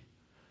be.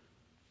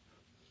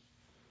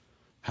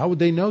 How would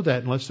they know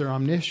that unless they're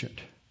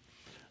omniscient?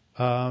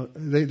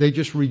 They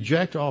just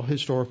reject all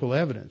historical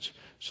evidence.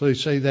 So they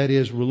say that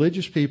is,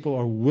 religious people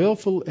are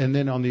willful, and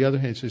then on the other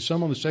hand, says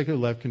some on the secular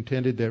left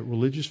contended that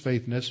religious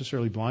faith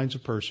necessarily blinds a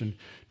person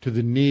to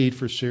the need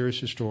for serious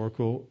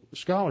historical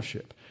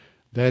scholarship.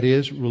 That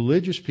is,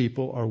 religious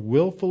people are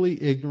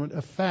willfully ignorant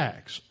of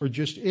facts, or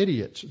just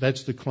idiots.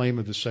 That's the claim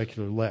of the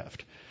secular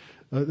left.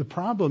 The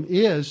problem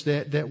is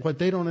that what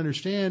they don't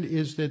understand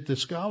is that the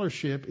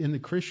scholarship in the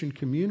Christian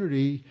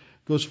community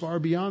goes far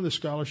beyond the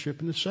scholarship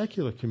in the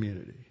secular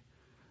community,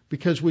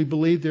 because we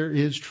believe there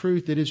is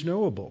truth that is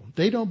knowable.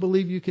 They don't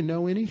believe you can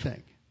know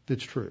anything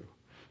that's true.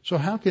 So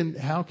how can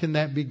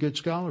that be good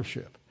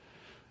scholarship?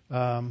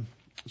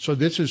 So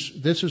this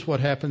is what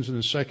happens in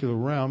the secular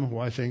realm,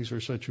 why things are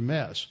such a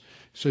mess.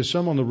 So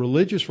some on the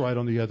religious right,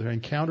 on the other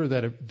hand, counter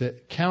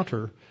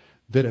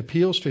that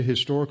appeals to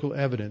historical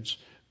evidence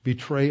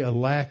betray a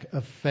lack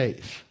of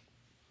faith.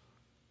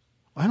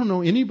 I don't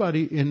know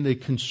anybody in the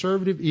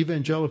conservative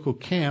evangelical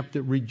camp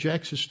that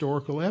rejects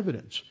historical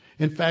evidence.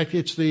 In fact,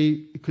 it's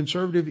the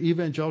conservative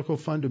evangelical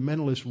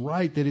fundamentalist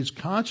right that is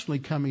constantly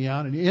coming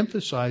out and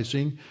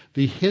emphasizing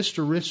the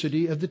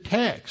historicity of the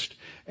text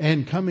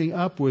and coming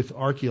up with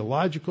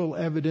archaeological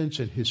evidence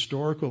and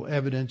historical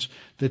evidence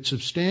that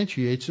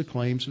substantiates the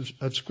claims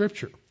of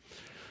Scripture.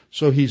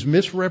 So he's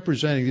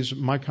misrepresenting,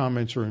 my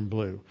comments are in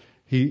blue,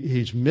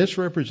 he's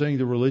misrepresenting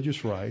the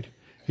religious right.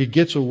 He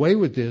gets away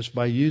with this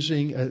by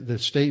using the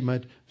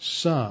statement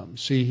some.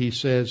 See, he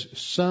says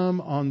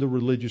some on the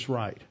religious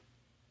right.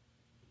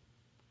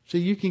 See,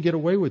 you can get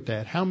away with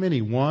that. How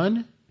many?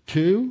 One?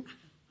 Two?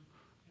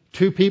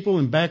 Two people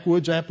in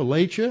backwoods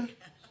Appalachia?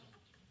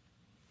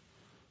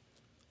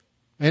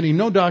 And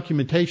no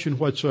documentation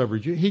whatsoever.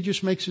 He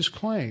just makes his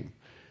claim.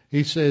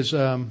 He says,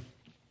 I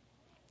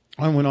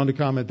went on to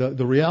comment,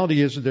 the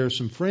reality is that there are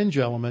some fringe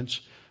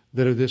elements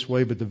that are this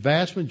way, but the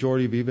vast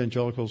majority of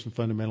evangelicals and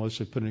fundamentalists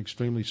have put an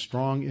extremely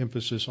strong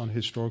emphasis on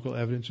historical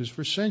evidences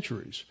for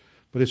centuries,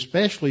 but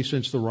especially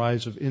since the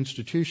rise of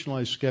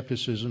institutionalized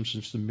skepticism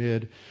since the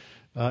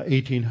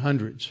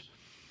mid-1800s.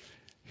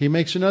 He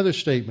makes another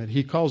statement.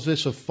 He calls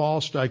this a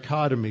false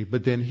dichotomy,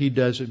 but then he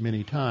does it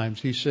many times.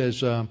 He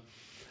says, the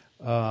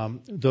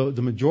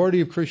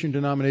majority of Christian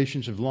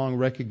denominations have long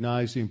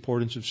recognized the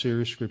importance of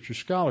serious Scripture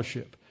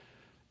scholarship,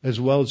 as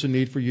well as the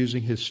need for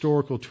using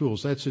historical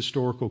tools. That's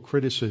historical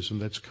criticism.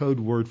 That's code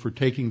word for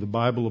taking the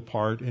Bible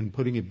apart and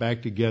putting it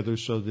back together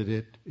so that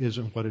it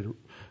isn't what it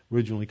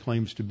originally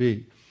claims to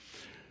be.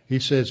 He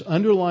says,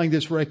 underlying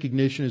this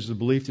recognition is the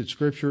belief that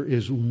Scripture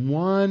is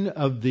one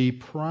of the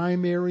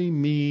primary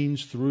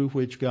means through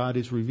which God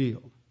is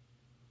revealed.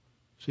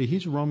 See,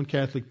 he's a Roman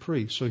Catholic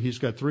priest, so he's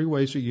got three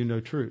ways that you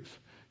know truth.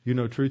 You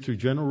know truth through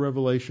general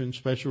revelation,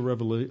 special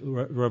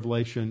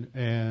revelation,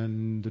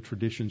 and the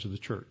traditions of the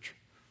church.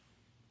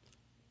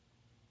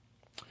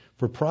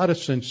 For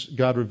Protestants,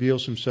 God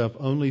reveals himself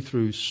only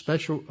through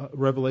special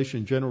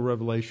revelation, general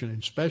revelation,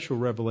 and special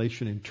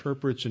revelation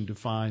interprets and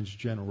defines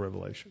general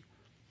revelation.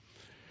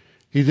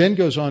 He then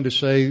goes on to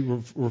say,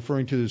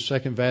 referring to the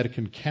Second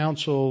Vatican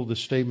Council, the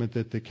statement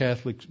that the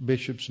Catholic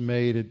bishops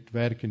made at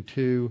Vatican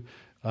II,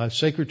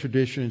 sacred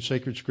tradition and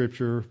sacred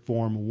Scripture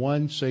form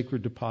one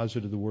sacred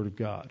deposit of the Word of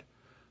God.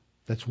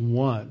 That's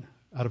one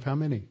out of how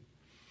many?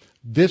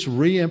 This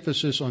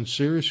re-emphasis on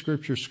serious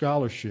Scripture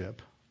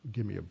scholarship,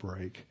 give me a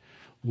break,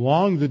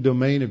 long the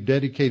domain of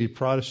dedicated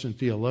Protestant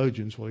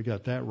theologians, well, he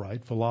got that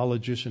right,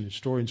 philologists and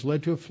historians,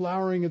 led to a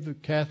flowering of the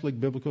Catholic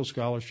biblical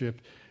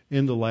scholarship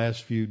in the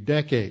last few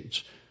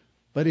decades.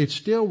 But it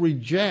still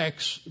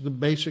rejects the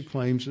basic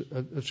claims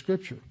of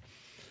Scripture.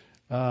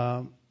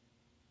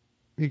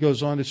 he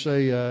goes on to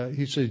say,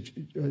 he said,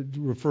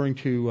 referring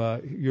to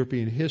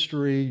European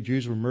history,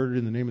 Jews were murdered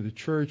in the name of the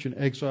church and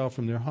exiled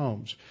from their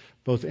homes.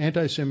 Both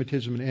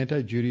anti-Semitism and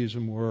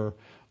anti-Judaism were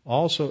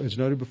also, as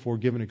noted before,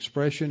 given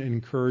expression and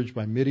encouraged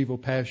by medieval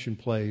passion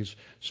plays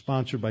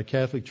sponsored by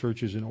Catholic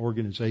churches and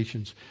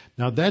organizations.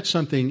 Now, that's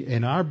something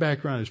in our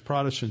background as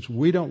Protestants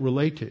we don't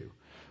relate to.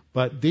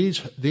 But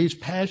these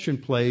passion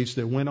plays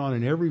that went on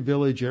in every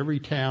village, every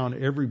town,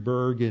 every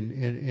burg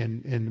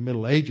in the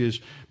Middle Ages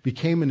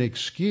became an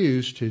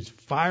excuse to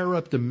fire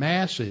up the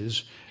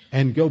masses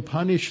and go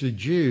punish the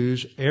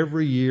Jews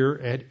every year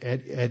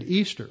at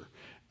Easter.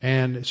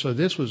 And so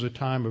this was a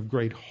time of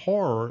great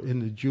horror in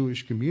the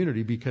Jewish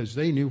community because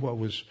they knew what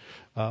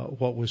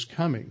was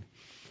coming.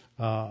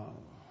 Let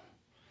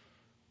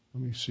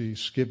me see,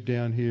 skip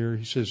down here.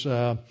 He says,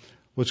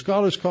 what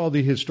scholars call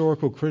the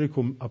historical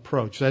critical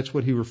approach, that's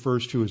what he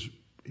refers to as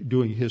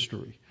doing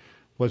history.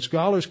 What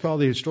scholars call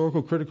the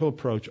historical critical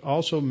approach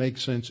also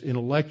makes sense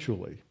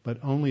intellectually, but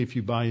only if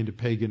you buy into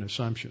pagan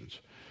assumptions.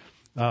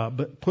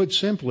 But put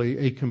simply,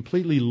 a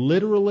completely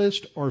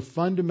literalist or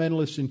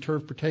fundamentalist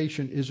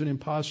interpretation is an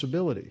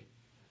impossibility.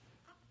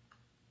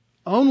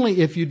 Only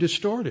if you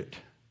distort it.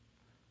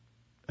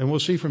 And we'll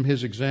see from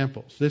his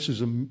examples. This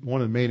is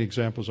one of the main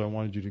examples I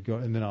wanted you to go,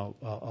 and then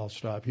I'll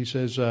stop. He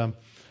says,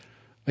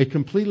 a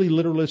completely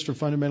literalist or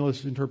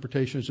fundamentalist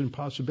interpretation is an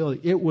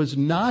impossibility. It was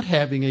not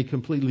having a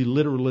completely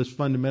literalist,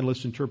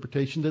 fundamentalist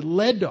interpretation that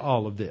led to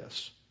all of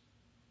this.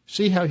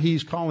 See how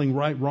he's calling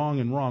right wrong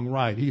and wrong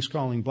right. He's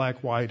calling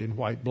black white and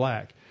white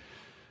black.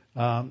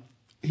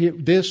 He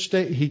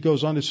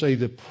goes on to say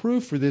the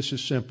proof for this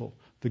is simple.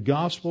 The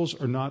Gospels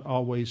are not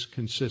always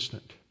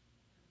consistent.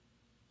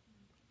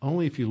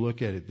 Only if you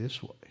look at it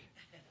this way.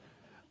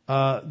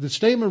 The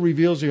statement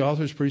reveals the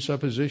author's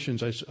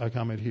presuppositions, I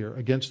comment here,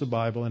 against the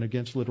Bible and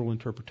against literal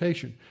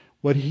interpretation.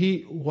 What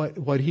he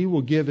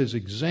will give as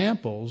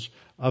examples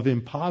of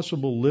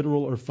impossible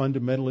literal or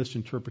fundamentalist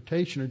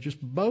interpretation are just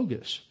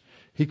bogus.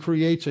 He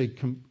creates a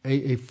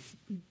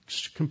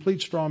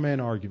complete straw man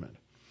argument.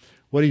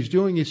 What he's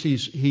doing is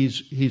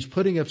he's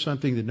putting up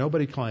something that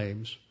nobody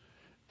claims,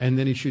 and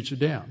then he shoots it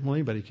down. Well,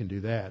 anybody can do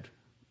that,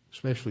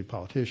 especially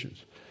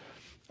politicians.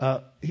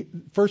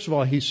 First of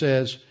all, he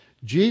says,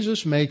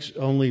 Jesus makes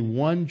only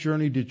one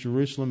journey to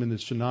Jerusalem in the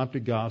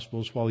Synoptic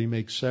Gospels while he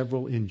makes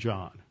several in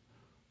John.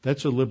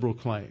 That's a liberal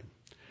claim.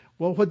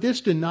 Well, what this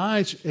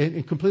denies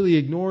and completely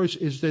ignores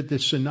is that the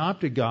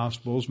Synoptic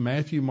Gospels,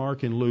 Matthew,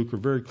 Mark, and Luke, are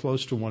very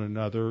close to one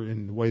another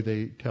in the way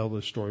they tell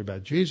the story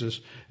about Jesus,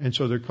 and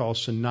so they're called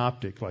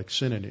synoptic, like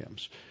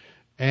synonyms.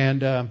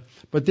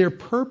 But their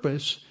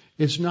purpose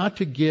is not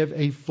to give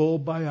a full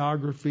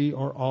biography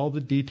or all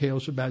the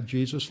details about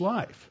Jesus'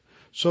 life.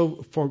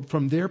 So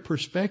from their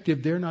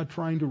perspective, they're not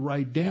trying to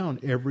write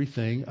down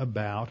everything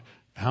about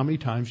how many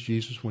times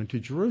Jesus went to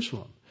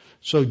Jerusalem.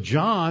 So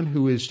John,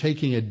 who is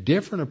taking a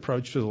different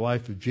approach to the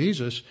life of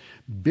Jesus,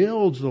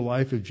 builds the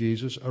life of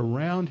Jesus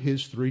around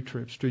his 3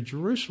 trips to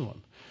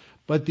Jerusalem.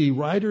 But the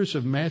writers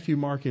of Matthew,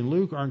 Mark, and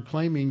Luke aren't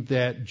claiming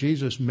that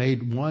Jesus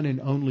made one and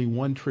only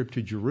one trip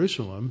to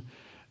Jerusalem.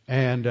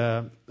 And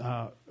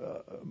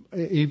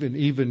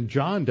even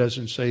John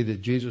doesn't say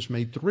that Jesus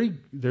made 3.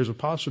 There's a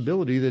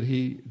possibility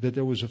that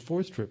there was a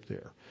 4th trip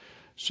there.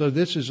 So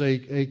this is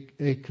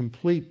a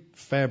complete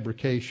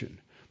fabrication.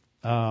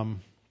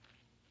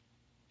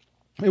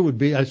 It would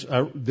be, I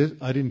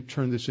didn't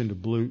turn this into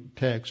blue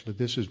text, but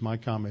this is my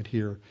comment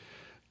here.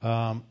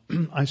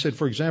 I said,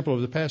 for example,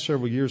 over the past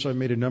several years, I've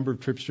made a number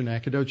of trips to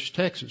Nacogdoches,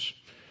 Texas,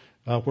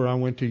 where I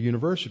went to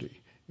university.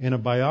 In a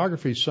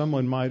biography,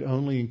 someone might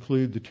only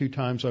include the 2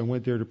 times I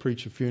went there to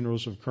preach the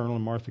funerals of Colonel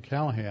and Martha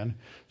Callahan.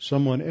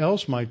 Someone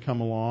else might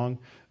come along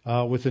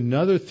with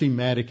another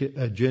thematic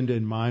agenda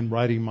in mind,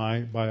 writing my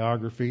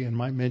biography, and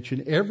might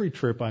mention every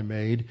trip I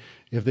made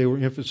if they were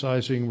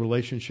emphasizing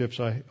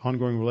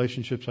ongoing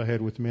relationships I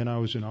had with men I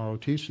was in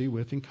ROTC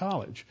with in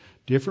college.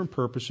 Different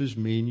purposes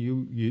mean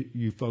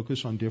you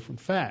focus on different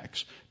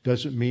facts.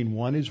 Doesn't mean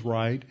one is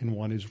right and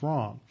one is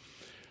wrong.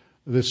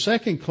 The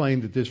second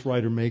claim that this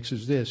writer makes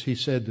is this. He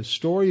said the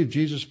story of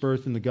Jesus'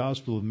 birth in the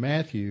Gospel of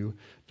Matthew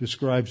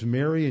describes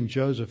Mary and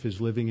Joseph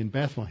as living in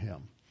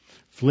Bethlehem,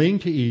 fleeing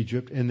to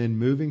Egypt, and then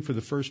moving for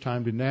the first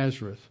time to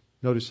Nazareth.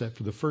 Notice that,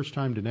 for the first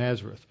time to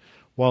Nazareth.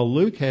 While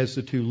Luke has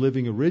the 2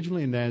 living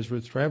originally in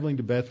Nazareth, traveling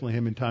to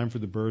Bethlehem in time for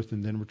the birth,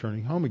 and then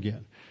returning home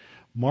again.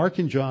 Mark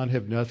and John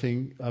have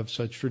nothing of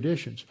such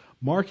traditions.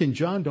 Mark and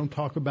John don't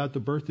talk about the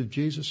birth of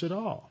Jesus at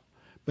all.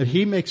 But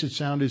he makes it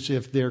sound as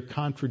if they're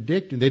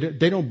contradicting.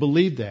 They don't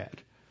believe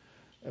that,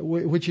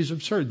 which is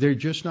absurd. They're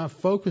just not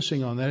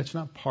focusing on that. It's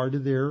not part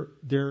of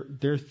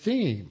their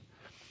theme.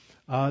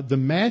 The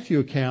Matthew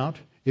account,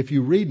 if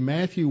you read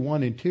Matthew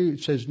 1 and 2,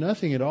 it says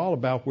nothing at all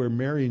about where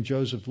Mary and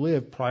Joseph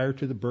lived prior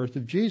to the birth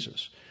of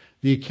Jesus.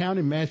 The account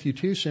in Matthew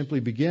 2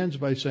 simply begins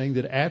by saying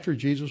that after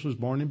Jesus was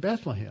born in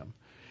Bethlehem.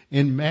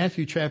 In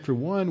Matthew chapter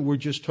 1, we're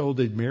just told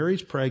that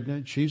Mary's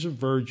pregnant, she's a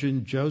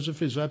virgin,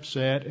 Joseph is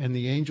upset, and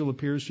the angel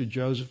appears to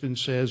Joseph and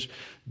says,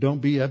 don't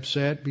be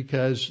upset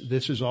because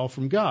this is all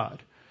from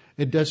God.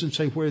 It doesn't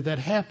say where that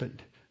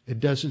happened. It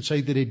doesn't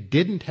say that it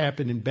didn't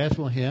happen in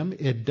Bethlehem.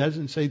 It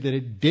doesn't say that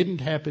it didn't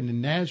happen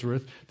in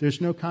Nazareth.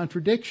 There's no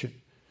contradiction.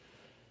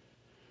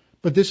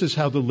 But this is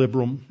how the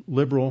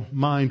liberal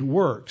mind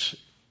works.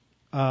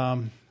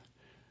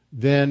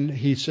 Then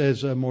he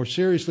says, more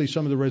seriously,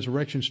 some of the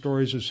resurrection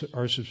stories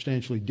are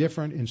substantially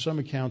different. In some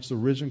accounts, the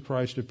risen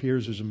Christ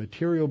appears as a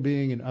material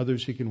being. In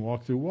others, he can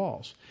walk through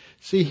walls.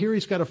 See, here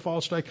he's got a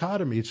false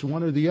dichotomy. It's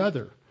one or the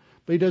other.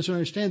 But he doesn't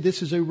understand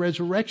this is a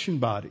resurrection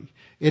body.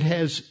 It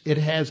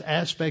has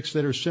aspects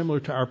that are similar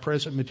to our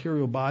present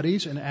material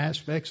bodies and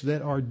aspects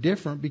that are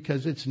different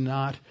because it's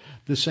not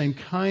the same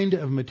kind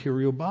of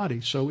material body.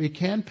 So it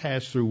can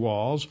pass through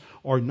walls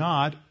or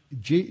not.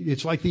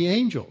 It's like the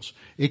angels.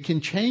 It can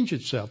change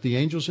itself. The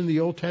angels in the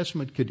Old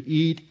Testament could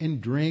eat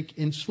and drink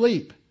and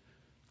sleep.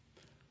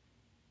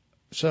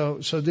 So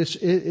this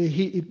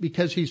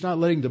because he's not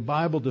letting the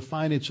Bible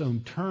define its own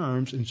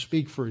terms and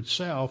speak for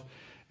itself,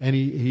 and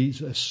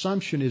his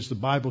assumption is the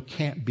Bible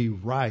can't be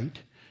right.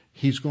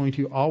 He's going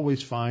to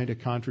always find a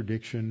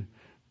contradiction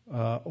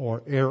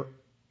or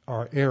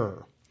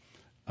error.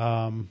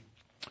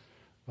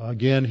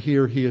 Again,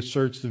 here he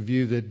asserts the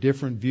view that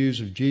different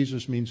views of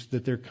Jesus means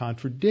that they're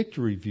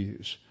contradictory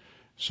views.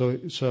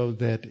 So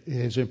that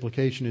his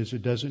implication is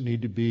it doesn't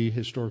need to be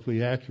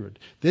historically accurate.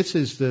 This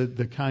is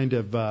the kind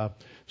of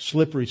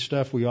slippery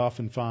stuff we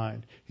often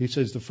find. He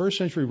says the first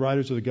century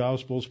writers of the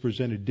Gospels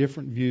presented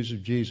different views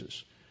of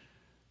Jesus.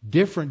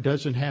 Different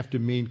doesn't have to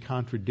mean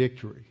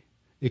contradictory.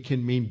 It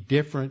can mean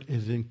different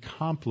as in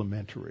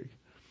complementary.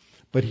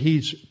 But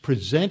he's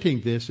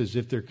presenting this as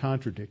if they're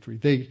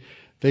contradictory.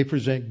 They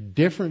present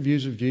different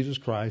views of Jesus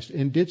Christ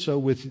and did so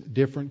with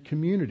different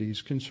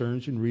communities,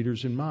 concerns, and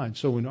readers in mind.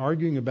 So when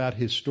arguing about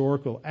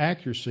historical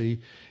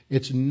accuracy,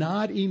 it's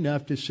not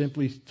enough to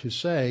simply to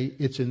say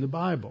it's in the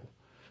Bible.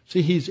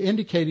 See, he's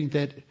indicating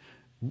that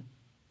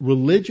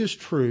religious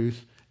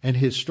truth and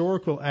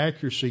historical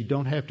accuracy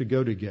don't have to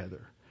go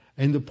together.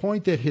 And the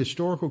point that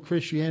historical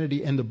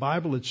Christianity and the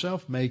Bible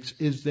itself makes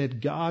is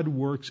that God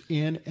works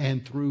in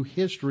and through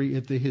history.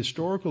 If the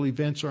historical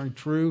events aren't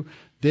true,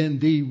 then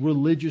the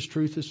religious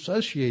truth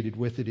associated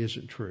with it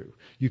isn't true.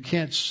 You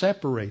can't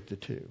separate the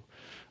two.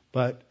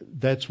 But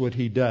that's what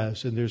he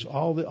does. And there's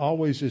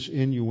always this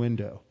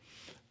innuendo.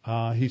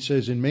 He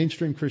says, in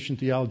mainstream Christian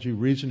theology,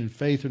 reason and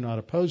faith are not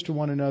opposed to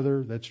one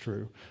another. That's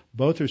true.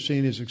 Both are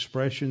seen as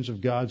expressions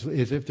of God's,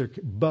 as if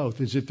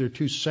they're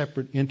two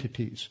separate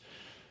entities.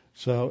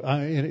 So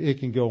it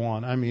can go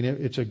on. I mean,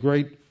 it's a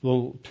great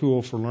little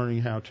tool for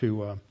learning how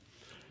to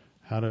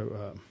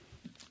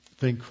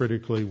think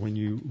critically when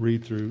you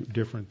read through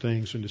different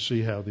things and to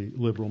see how the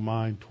liberal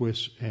mind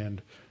twists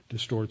and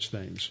distorts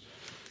things.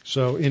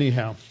 So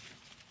anyhow,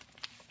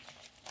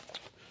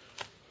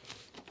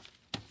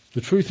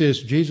 the truth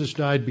is Jesus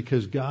died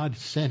because God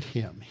sent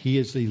him. He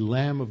is the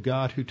Lamb of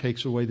God who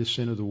takes away the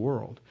sin of the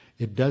world.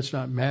 It does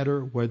not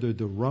matter whether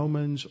the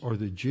Romans or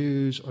the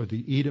Jews or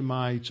the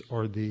Edomites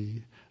or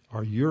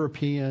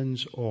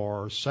Europeans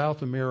or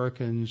South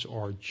Americans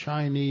or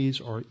Chinese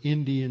or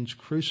Indians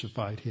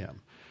crucified him.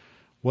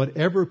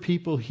 Whatever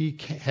people he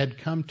had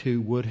come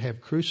to would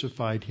have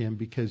crucified him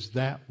because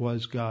that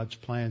was God's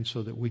plan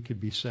so that we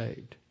could be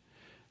saved.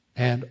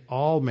 And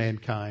all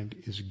mankind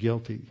is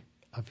guilty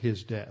of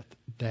his death.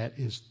 That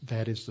is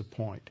the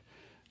point,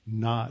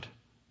 not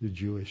the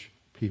Jewish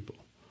people.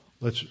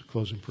 Let's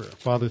close in prayer.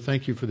 Father,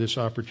 thank you for this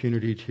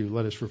opportunity to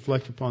let us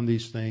reflect upon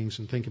these things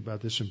and think about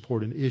this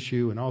important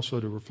issue, and also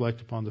to reflect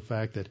upon the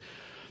fact that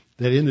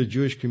in the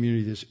Jewish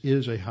community this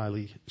is a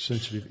highly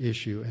sensitive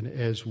issue. And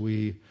as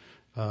we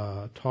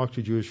talk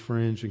to Jewish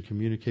friends and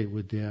communicate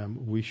with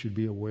them, we should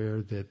be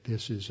aware that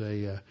this is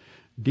a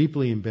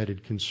deeply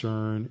embedded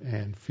concern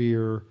and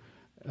fear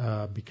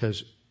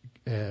because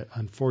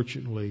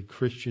unfortunately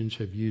Christians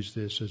have used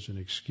this as an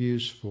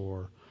excuse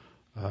for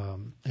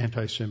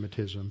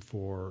anti-Semitism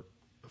for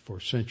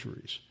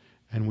centuries,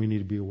 and we need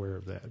to be aware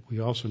of that. We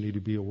also need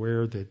to be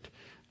aware that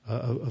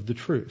of the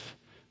truth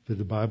that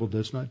the Bible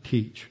does not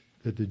teach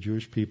that the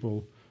Jewish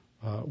people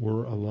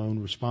were alone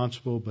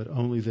responsible, but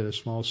only that a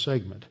small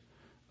segment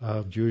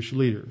of Jewish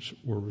leaders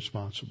were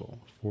responsible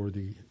for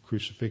the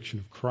crucifixion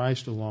of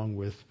Christ, along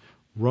with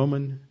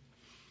Roman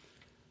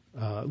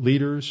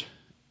leaders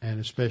and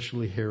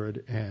especially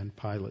Herod and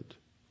Pilate.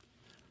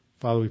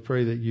 Father, we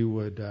pray that you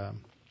would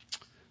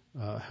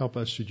help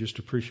us to just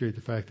appreciate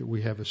the fact that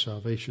we have a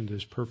salvation that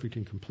is perfect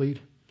and complete,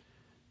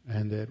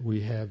 and that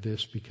we have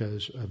this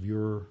because of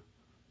your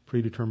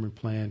predetermined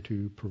plan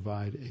to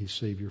provide a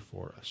Savior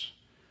for us.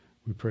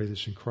 We pray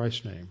this in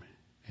Christ's name.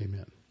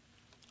 Amen.